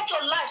understand, let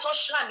your light so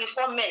shine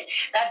before men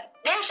that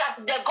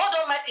the God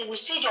Almighty will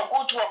see your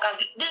good work and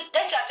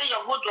they shall see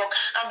your good work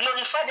and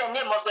glorify the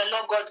name of the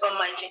Lord God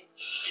Almighty.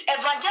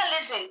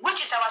 Evangelism,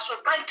 which is our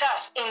supreme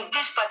task in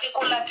this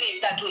particular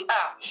thing that we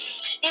are.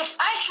 If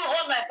I should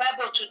hold my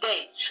Bible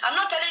today, I'm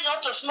not telling you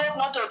not to smoke,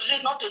 not to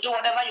drink, not to do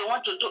whatever you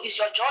want to do.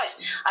 It's your choice.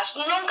 As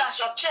long as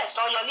your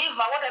chest or your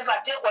liver, whatever,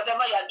 take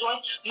whatever you are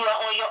doing, you are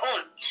on your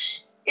own.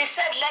 He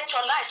said, let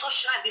your light so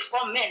shine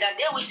before men that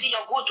they will see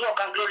your good work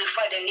and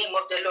glorify the name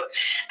of the Lord.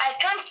 I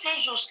can't see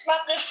you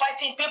slapping,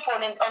 fighting people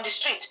on the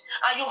street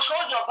and you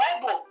hold your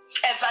Bible,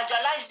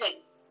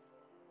 evangelizing.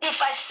 If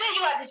I see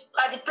you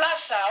at the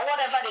plaza or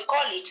whatever they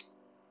call it,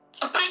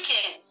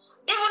 preaching,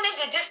 even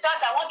if the distance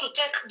I want to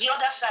take the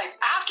other side,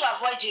 I have to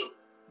avoid you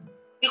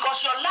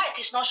because your light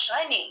is not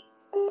shining.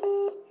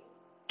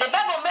 The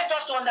Bible made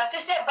us to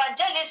understand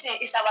evangelism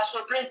is our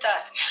supreme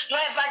task. You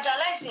are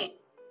evangelizing,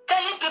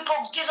 telling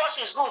people Jesus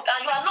is good,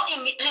 and you are not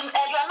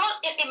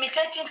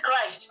imitating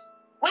Christ,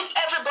 which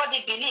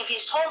everybody believes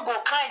is humble,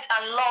 kind,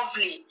 and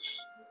lovely.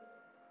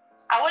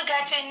 Are we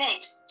getting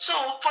it? So,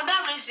 for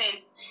that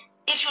reason,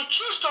 if you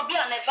choose to be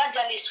an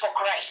evangelist for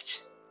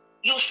Christ,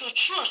 you should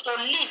choose to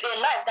live a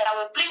life that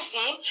will please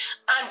Him,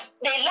 and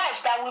the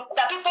life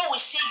that people will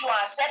see you and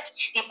accept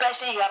the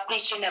person you are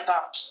preaching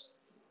about.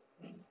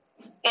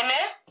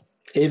 Amen.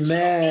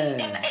 Amen.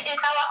 In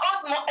our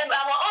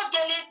own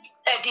daily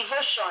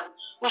devotion,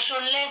 we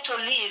should learn to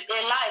live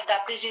a life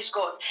that pleases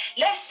God.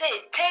 Let's say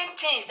 10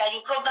 things that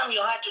you program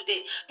your heart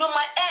today. You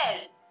might err,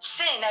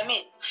 sin,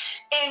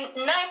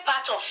 in 9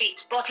 parts of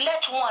it, but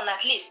let one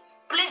at least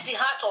please the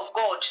heart of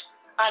God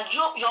and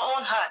your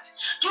own heart.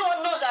 You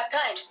all know at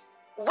times,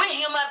 we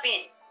human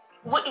beings,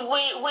 we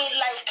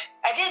like,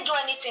 I didn't do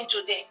anything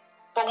today,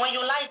 but when you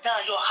lie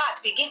down, your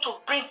heart begin to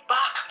bring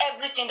back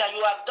everything that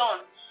you have done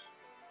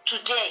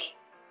today.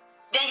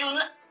 Then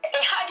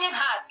a hardened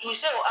heart, you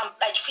say, oh,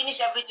 I finished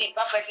everything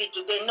perfectly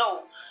today.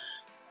 No.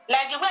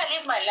 Like the way I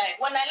live my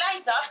life, when I lie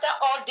down after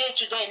all day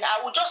today,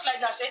 I will just lie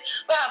down and say,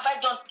 where have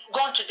I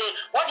gone today?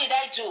 What did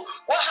I do?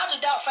 How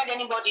did I offend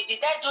anybody?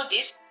 Did I do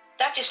this?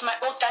 That is my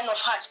own kind of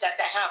heart that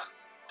I have.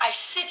 I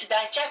sit there,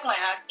 I check my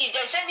heart. If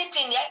there's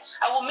anything there,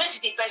 I will make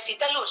the person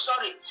tell you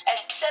sorry,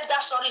 except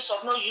that sorry is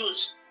of no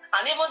use.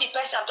 And even the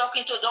person I'm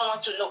talking to don't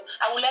want to know.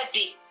 I will let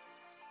be.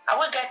 Are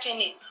we getting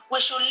it?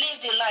 We should live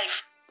the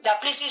life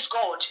that pleases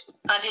God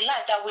and the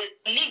life that will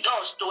lead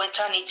us to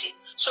eternity.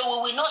 So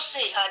we will not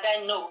say, had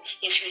I known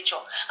in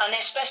future. And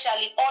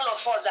especially all of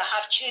us that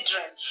have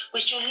children, we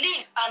should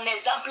live an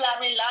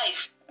exemplary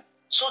life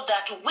so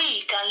that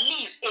we can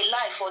live a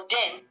life for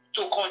them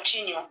to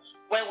continue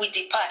when we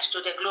depart to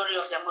the glory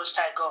of the Most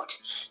High God.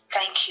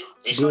 Thank you.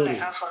 This is all I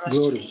have for us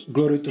today.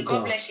 Glory to God.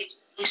 God bless you.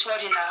 His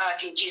word in our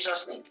heart in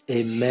Jesus' name.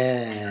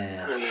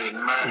 Amen.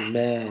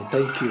 Amen.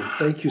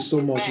 Thank you so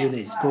much,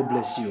 Eunice. God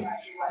bless you.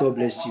 God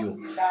bless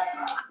you.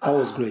 That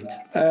was great.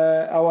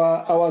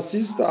 Our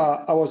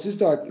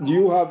sister, do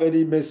you have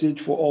any message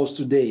for us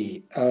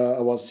today?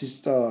 Our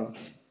sister,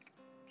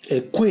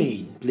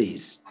 Queen,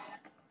 please.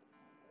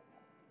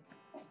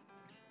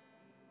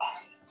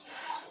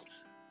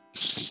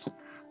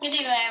 Good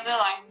evening,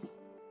 everyone.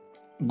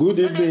 Good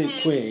evening,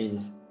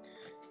 Queen.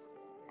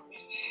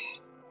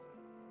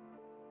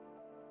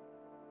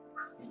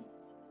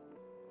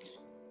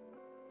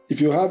 If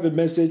you have a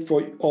message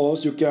for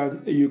us, you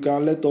can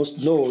let us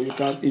know. You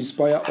can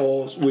inspire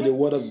us with the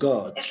word of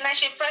God. It's like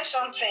she pressed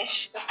something.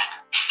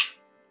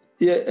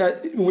 Yeah,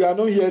 we are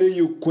not hearing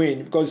you,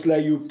 Queen, because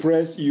like you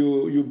press,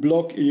 you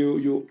block,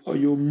 you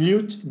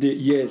mute the.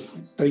 Yes,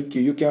 thank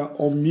you. You can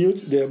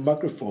unmute the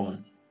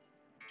microphone.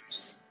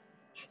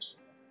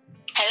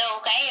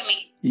 Hello, can you hear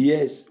me?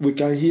 Yes, we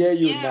can hear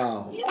you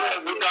now. Yeah,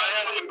 we can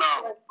hear you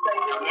now.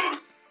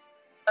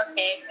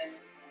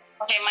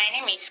 Okay, my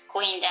name is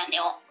Queen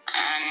Daniel,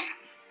 and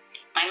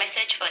my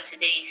message for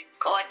today is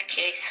God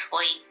cares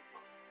for you.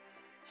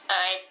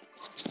 Alright,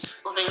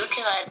 we'll be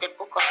looking at the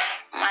book of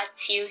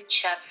Matthew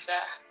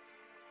chapter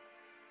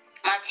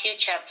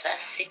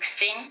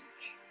 16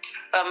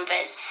 from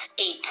verse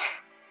 8.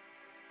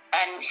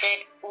 And we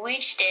said,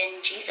 which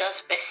then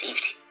Jesus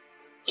perceived.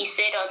 He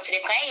said unto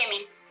them, can you hear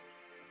me?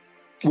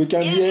 We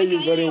can hear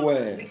you very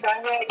well. We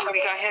can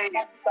hear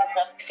you.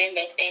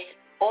 Verse 8.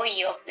 O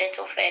ye of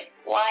little faith,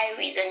 why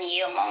reason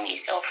ye among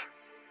yourselves?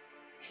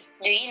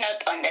 Do ye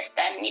not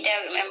understand, neither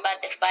remember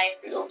the 5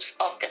 loaves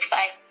of the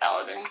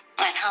 5,000,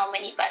 and how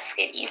many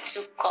baskets you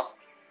took up?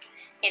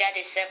 Neither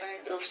the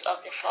 7 loaves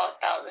of the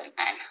 4,000,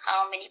 and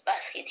how many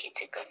baskets you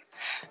took up?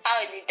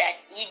 How is it that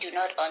ye do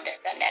not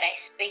understand that I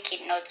spake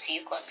it not to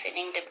you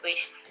concerning the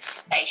bread,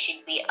 that I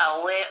should be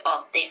aware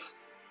of the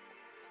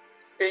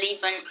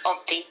leaven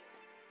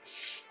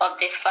of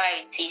the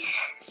Pharisees?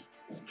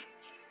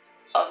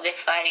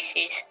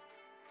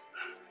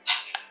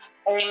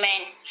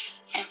 Amen.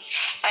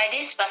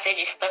 This passage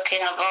is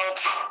talking about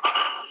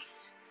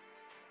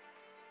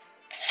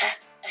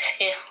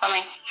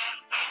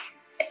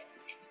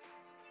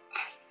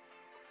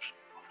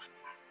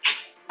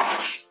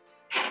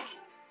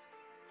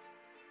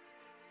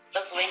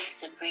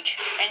to preach.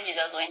 When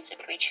Jesus went to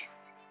preach,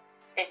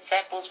 the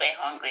disciples were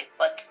hungry,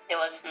 but there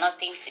was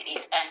nothing to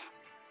eat. And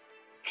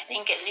I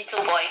think a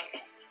little boy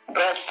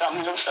brought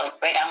some loaves of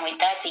bread, and with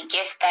that he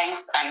gave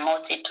thanks and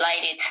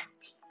multiplied it.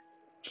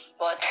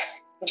 But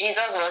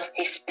Jesus was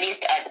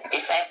displeased at the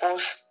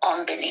disciples'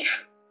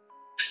 unbelief.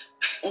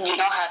 They did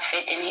not have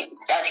faith in him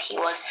that he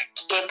was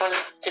able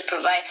to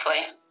provide for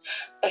him.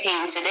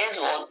 Okay, in today's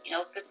world,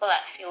 people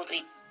are filled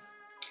with,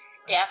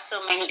 they have so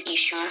many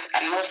issues,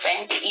 and most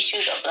times the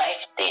issues of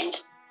life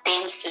tends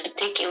to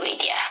take away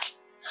their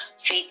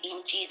faith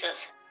in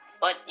Jesus.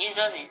 But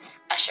Jesus is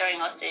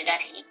assuring us today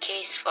that he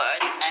cares for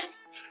us and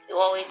he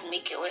will always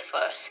make a way for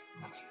us.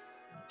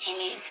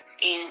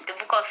 In the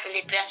book of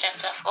Philippians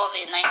chapter 4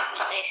 verse 9,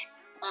 he says,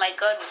 "Oh, my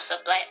God will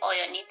supply all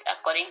your needs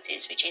according to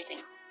his riches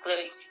in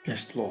glory."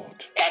 Yes,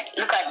 Lord. That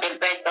look at the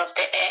birds of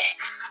the air.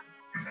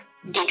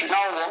 They do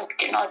not walk,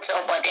 do not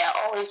talk, but they are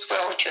always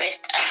well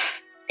dressed and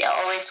they are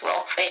always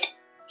well fed.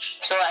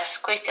 So as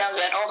Christians,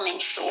 we are not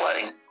meant to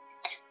worry.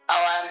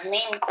 Our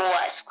main goal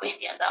as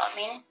Christians, our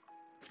main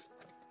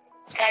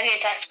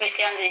target as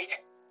Christians is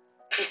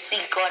to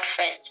seek God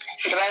first.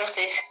 The Bible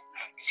says,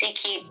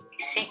 seek ye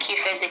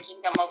first the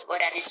kingdom of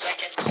God and his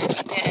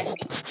righteousness, and every other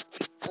thing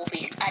will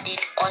be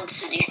added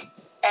unto you.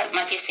 That's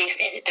Matthew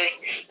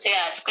 6:33. So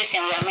as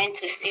Christians, we are meant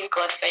to seek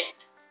God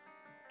first,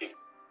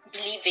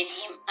 believe in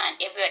him,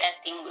 and every other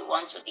thing we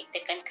want to be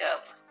taken care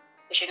of.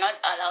 We should not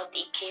allow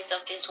the cares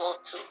of this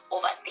world to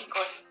overtake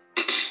us,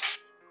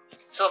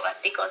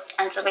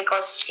 and to make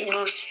us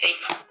lose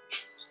faith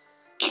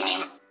in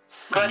him.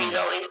 God is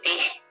always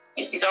there.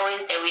 He's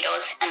always there with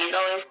us, and he's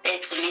always there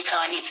to meet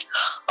our needs.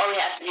 All we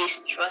have to do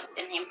is trust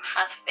in him,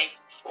 have faith,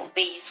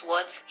 obey his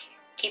words,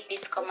 keep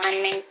his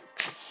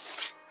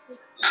commandments,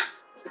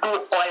 do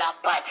all our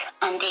part,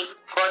 and then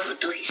God will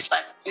do his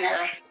part in our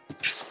life.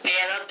 May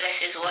the Lord bless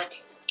his word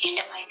in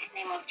the mighty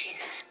name of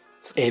Jesus.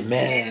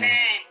 Amen.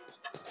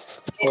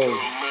 Oh,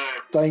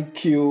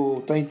 thank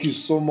you. Thank you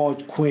so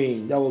much,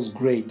 Queen. That was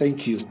great.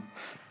 Thank you.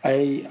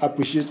 I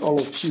appreciate all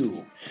of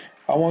you.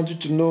 I want you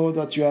to know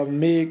that you have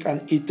made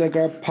an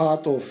integral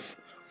part of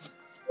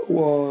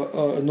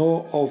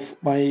of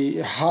my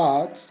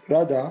heart,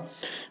 rather,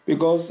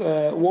 because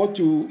what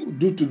you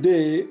do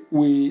today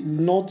will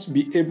not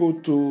be able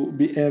to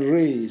be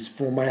erased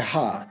from my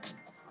heart.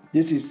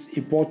 This is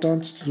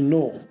important to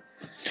know.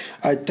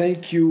 I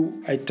thank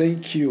you. I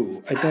thank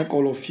you. I thank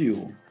all of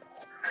you.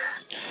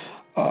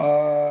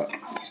 As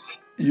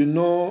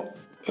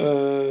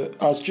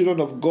children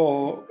of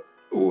God,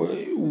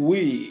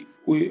 we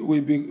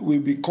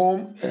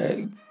become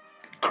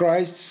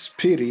Christ's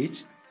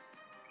spirit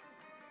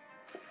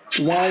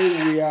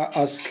while we are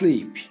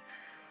asleep.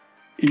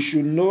 You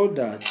should know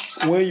that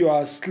when you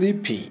are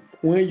sleeping,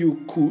 when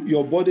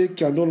your body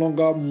can no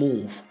longer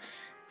move,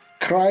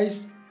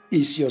 Christ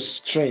is your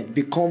strength,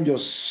 become your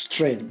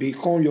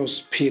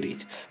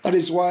spirit. That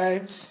is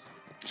why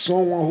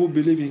someone who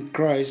believes in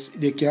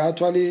Christ, they can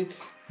actually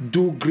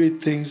do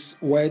great things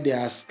while they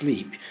are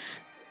asleep.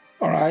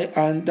 All right,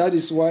 and that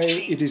is why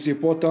it is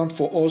important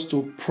for us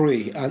to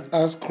pray and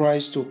ask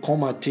Christ to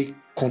come and take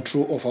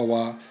control of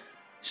our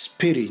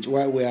spirit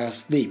while we are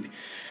asleep.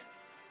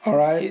 All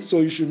right, so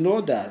you should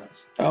know that.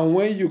 And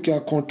when you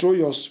can control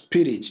your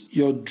spirit,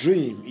 your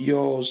dream,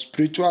 your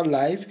spiritual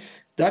life,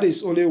 that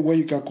is only when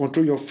you can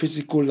control your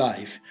physical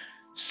life.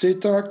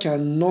 Satan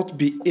cannot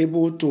be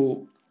able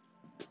to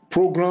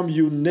program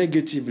you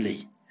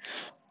negatively.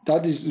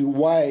 That is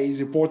why it's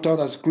important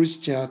as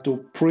Christians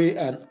to pray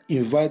and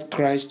invite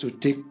Christ to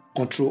take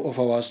control of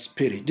our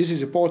spirit. This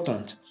is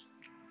important.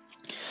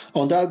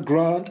 On that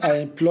ground, I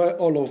implore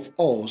all of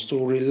us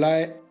to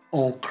rely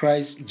on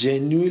Christ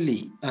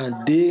genuinely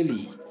and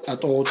daily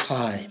at all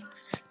times.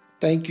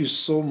 Thank you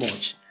so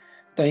much.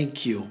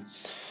 Thank you.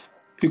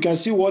 You can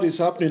see what is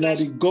happening now.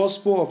 The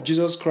gospel of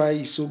Jesus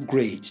Christ is so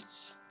great.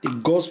 The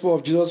gospel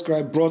of Jesus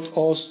Christ brought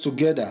us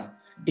together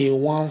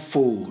in one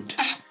fold.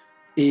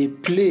 A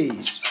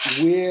place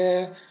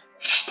where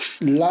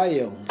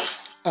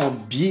lions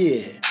and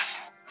bear,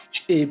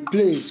 a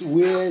place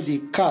where the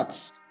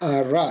cats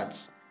and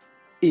rats,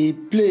 a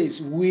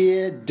place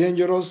where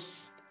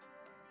dangerous,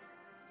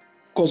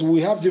 because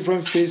we have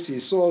different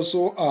faces, so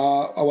also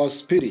our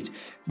spirit,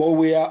 but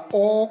we are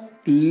all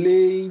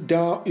laying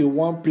down in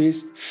one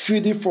place,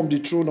 feeding from the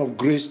throne of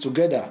grace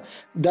together.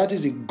 That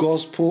is the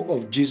gospel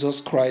of Jesus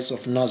Christ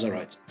of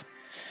Nazareth.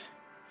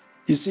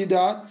 You see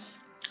that?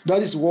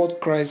 That is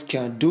what Christ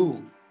can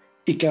do.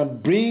 He can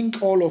bring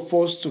all of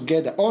us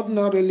together.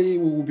 Ordinarily,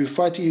 we will be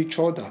fighting each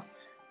other.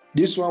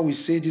 This one will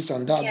say this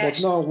and that,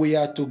 yes. But now we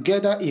are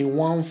together in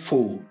one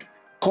fold,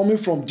 coming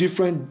from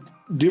different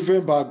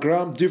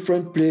background,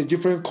 different place,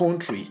 different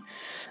country.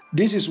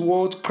 This is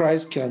what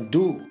Christ can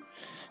do,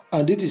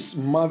 and it is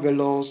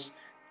marvelous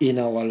in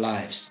our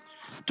lives.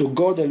 To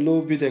God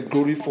alone be the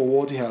glory for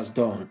what He has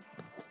done.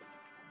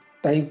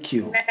 Thank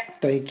you,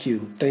 thank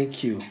you,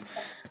 thank you.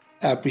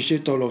 I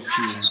appreciate all of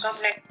you.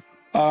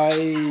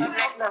 I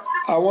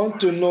want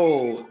to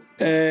know,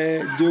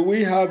 do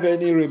we have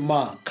any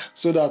remark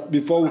so that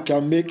before we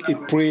can make a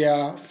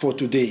prayer for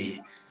today?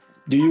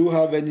 Do you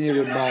have any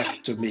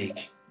remark to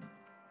make?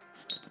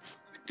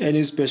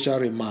 Any special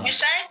remark? You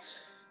say?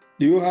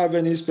 Do you have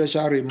any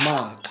special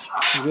remark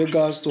in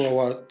regards to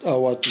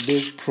our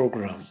today's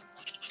program?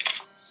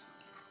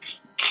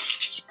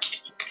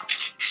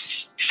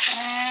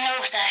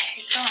 No, sir.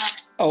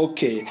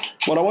 Okay,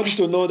 but I want you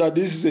to know that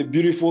this is a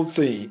beautiful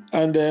thing,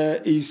 and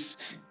is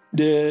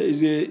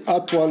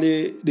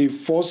actually the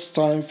first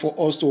time for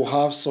us to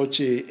have such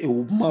a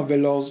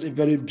marvelous, a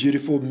very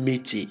beautiful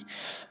meeting.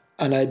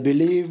 And I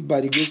believe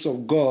by the grace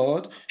of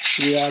God,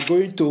 we are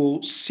going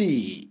to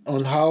see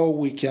on how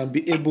we can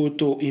be able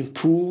to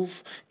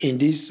improve in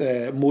this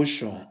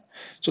motion,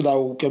 so that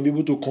we can be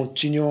able to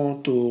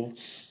continue to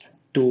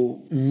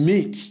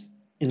meet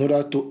in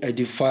order to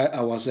edify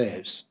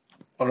ourselves.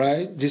 All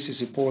right, this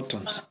is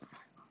important.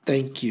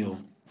 Thank you.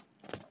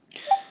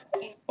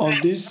 On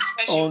this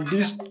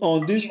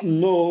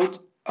note,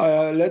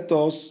 let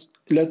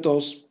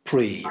us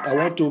pray. I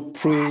want to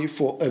pray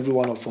for every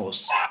one of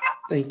us.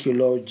 Thank you,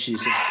 Lord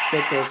Jesus.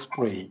 Let us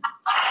pray.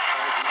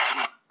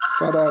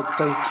 Father,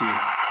 thank you.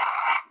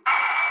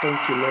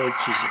 Thank you, Lord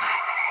Jesus.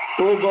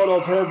 O God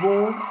of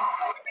heaven,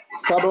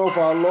 Father of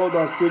our Lord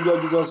and Savior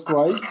Jesus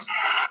Christ,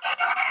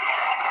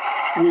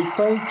 we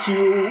thank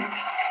you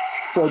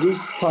for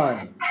this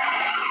time.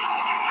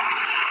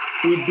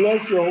 We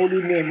bless your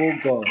holy name, O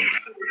God.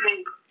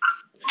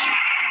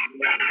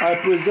 I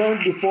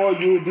present before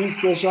you this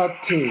special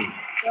team.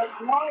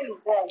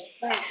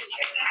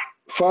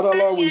 Father,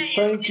 Lord, we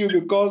thank you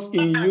because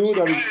in you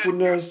there is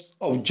fullness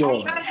of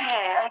joy.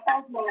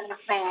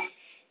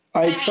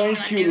 I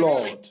thank you,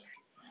 Lord,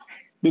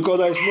 because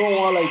there is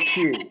no one like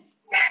you.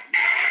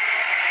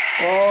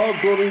 All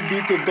glory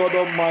be to God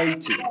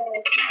Almighty,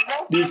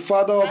 the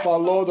Father of our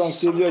Lord and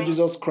Savior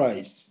Jesus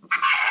Christ.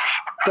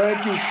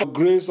 Thank you for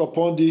grace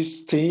upon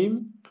this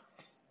team.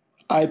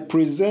 I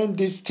present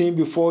this team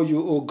before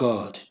you, O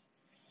God.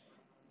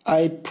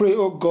 I pray,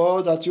 O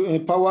God, that you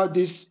empower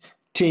this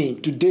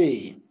team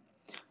today.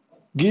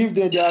 Give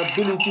them the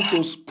ability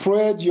to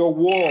spread your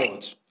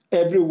word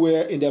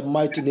everywhere in the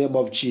mighty name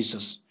of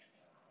Jesus.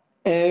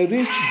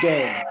 Enrich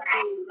them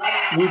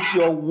with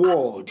your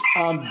word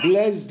and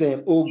bless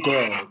them, O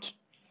God,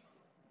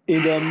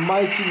 in the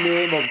mighty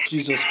name of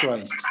Jesus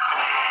Christ.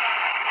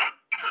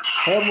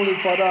 Heavenly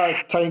Father,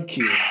 I thank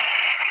you.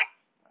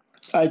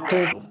 I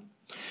thank you.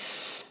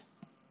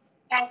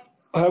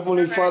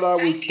 Heavenly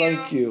Father, we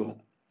thank you.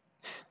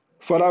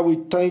 Father, we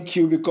thank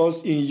you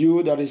because in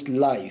you there is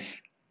life.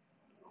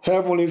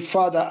 Heavenly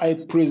Father, I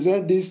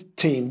present this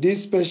team,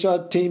 this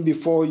special team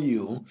before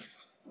you.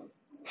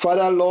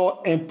 Father,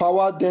 Lord,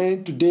 empower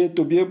them today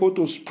to be able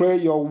to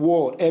spread your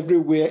word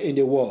everywhere in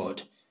the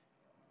world.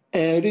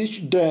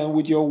 Enrich them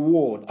with your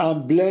word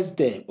and bless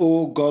them,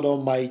 O God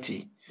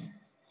Almighty.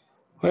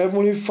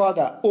 Heavenly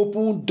Father,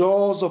 open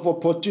doors of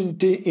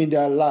opportunity in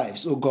their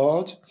lives, O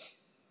God.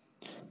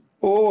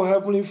 O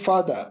Heavenly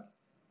Father,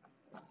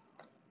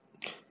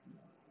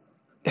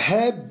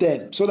 help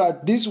them so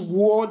that this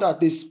word that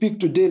they speak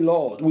today,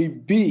 Lord, will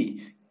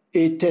be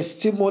a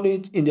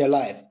testimony in their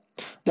life.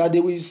 That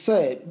they will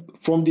say,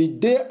 from the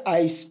day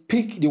I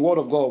speak the word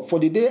of God,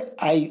 from the day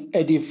I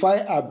edify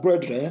our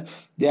brethren,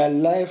 their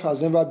life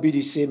has never been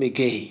the same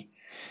again.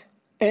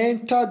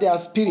 Enter their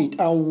spirit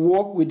and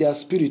walk with their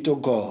spirit, O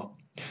God.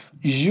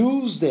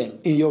 Use them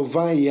in your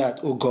vineyard,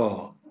 O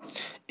God.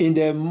 In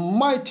the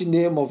mighty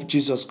name of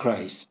Jesus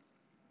Christ.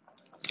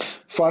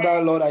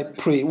 Father, Lord, I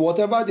pray,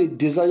 whatever they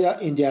desire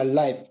in their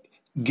life,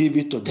 give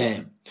it to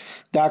them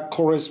that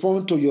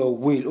correspond to your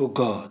will, O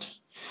God.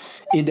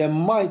 In the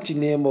mighty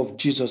name of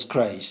Jesus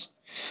Christ.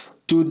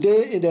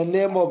 Today, in the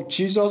name of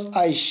Jesus,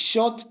 I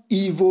shut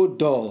evil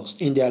doors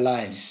in their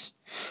lives.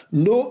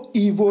 No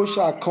evil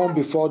shall come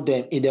before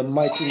them in the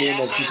mighty name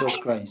of Jesus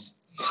Christ.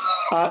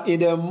 And in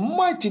the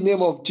mighty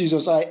name of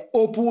Jesus, I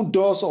open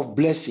doors of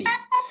blessing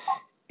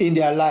in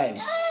their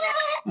lives.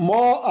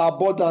 More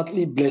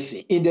abundantly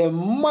blessing in the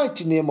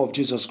mighty name of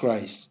Jesus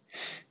Christ.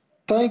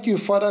 Thank you,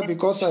 Father,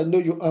 because I know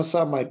you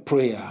answer my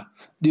prayer.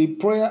 The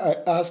prayer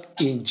I ask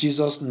in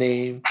Jesus'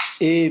 name,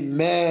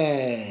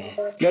 amen.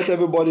 Let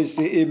everybody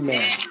say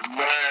amen.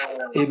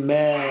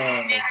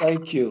 Amen.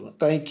 Thank you.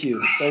 Thank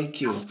you. Thank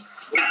you.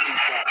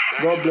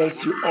 God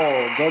bless you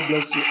all. God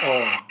bless you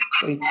all.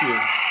 Thank you.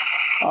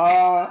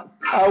 I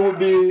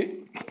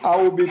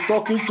will be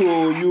talking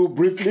to you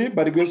briefly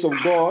by the grace of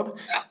God.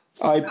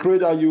 I pray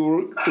that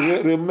you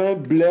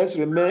remain blessed,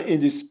 remain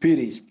in the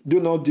spirit. Do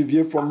not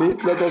deviate from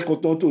it. Let us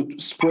continue to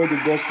spread the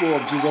gospel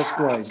of Jesus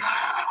Christ.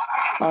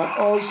 And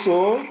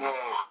also,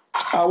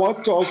 I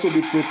want us to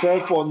be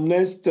prepared for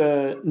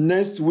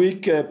next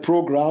week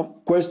program,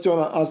 question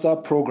and answer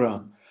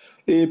program.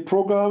 A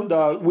program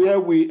where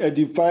we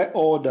edify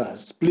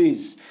others.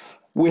 Please,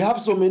 We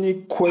have so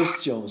many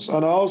questions,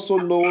 and I also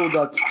know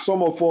that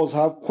some of us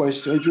have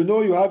questions. If you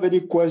know you have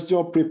any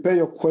question, prepare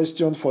your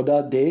question for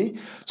that day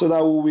so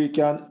that we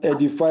can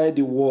edify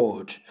the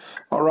word.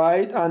 All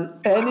right,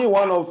 and any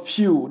one of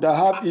you that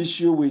have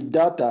issue with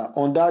data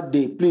on that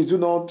day, please do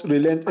not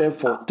relent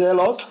effort. Tell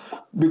us,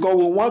 because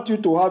we want you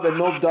to have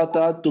enough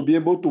data to be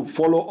able to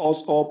follow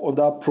us up on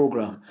that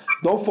program.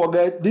 Don't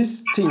forget,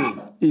 this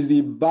team is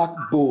the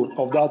backbone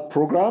of that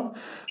program.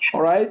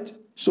 All right,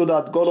 so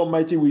that God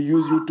Almighty will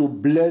use you to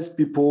bless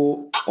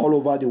people all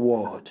over the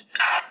world.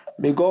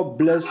 May God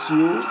bless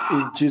you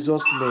in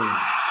Jesus' name.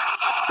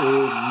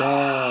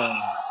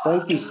 Amen.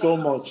 Thank you so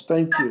much.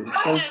 Thank you.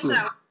 Thank you.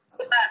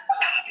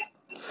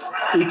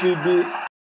 It will be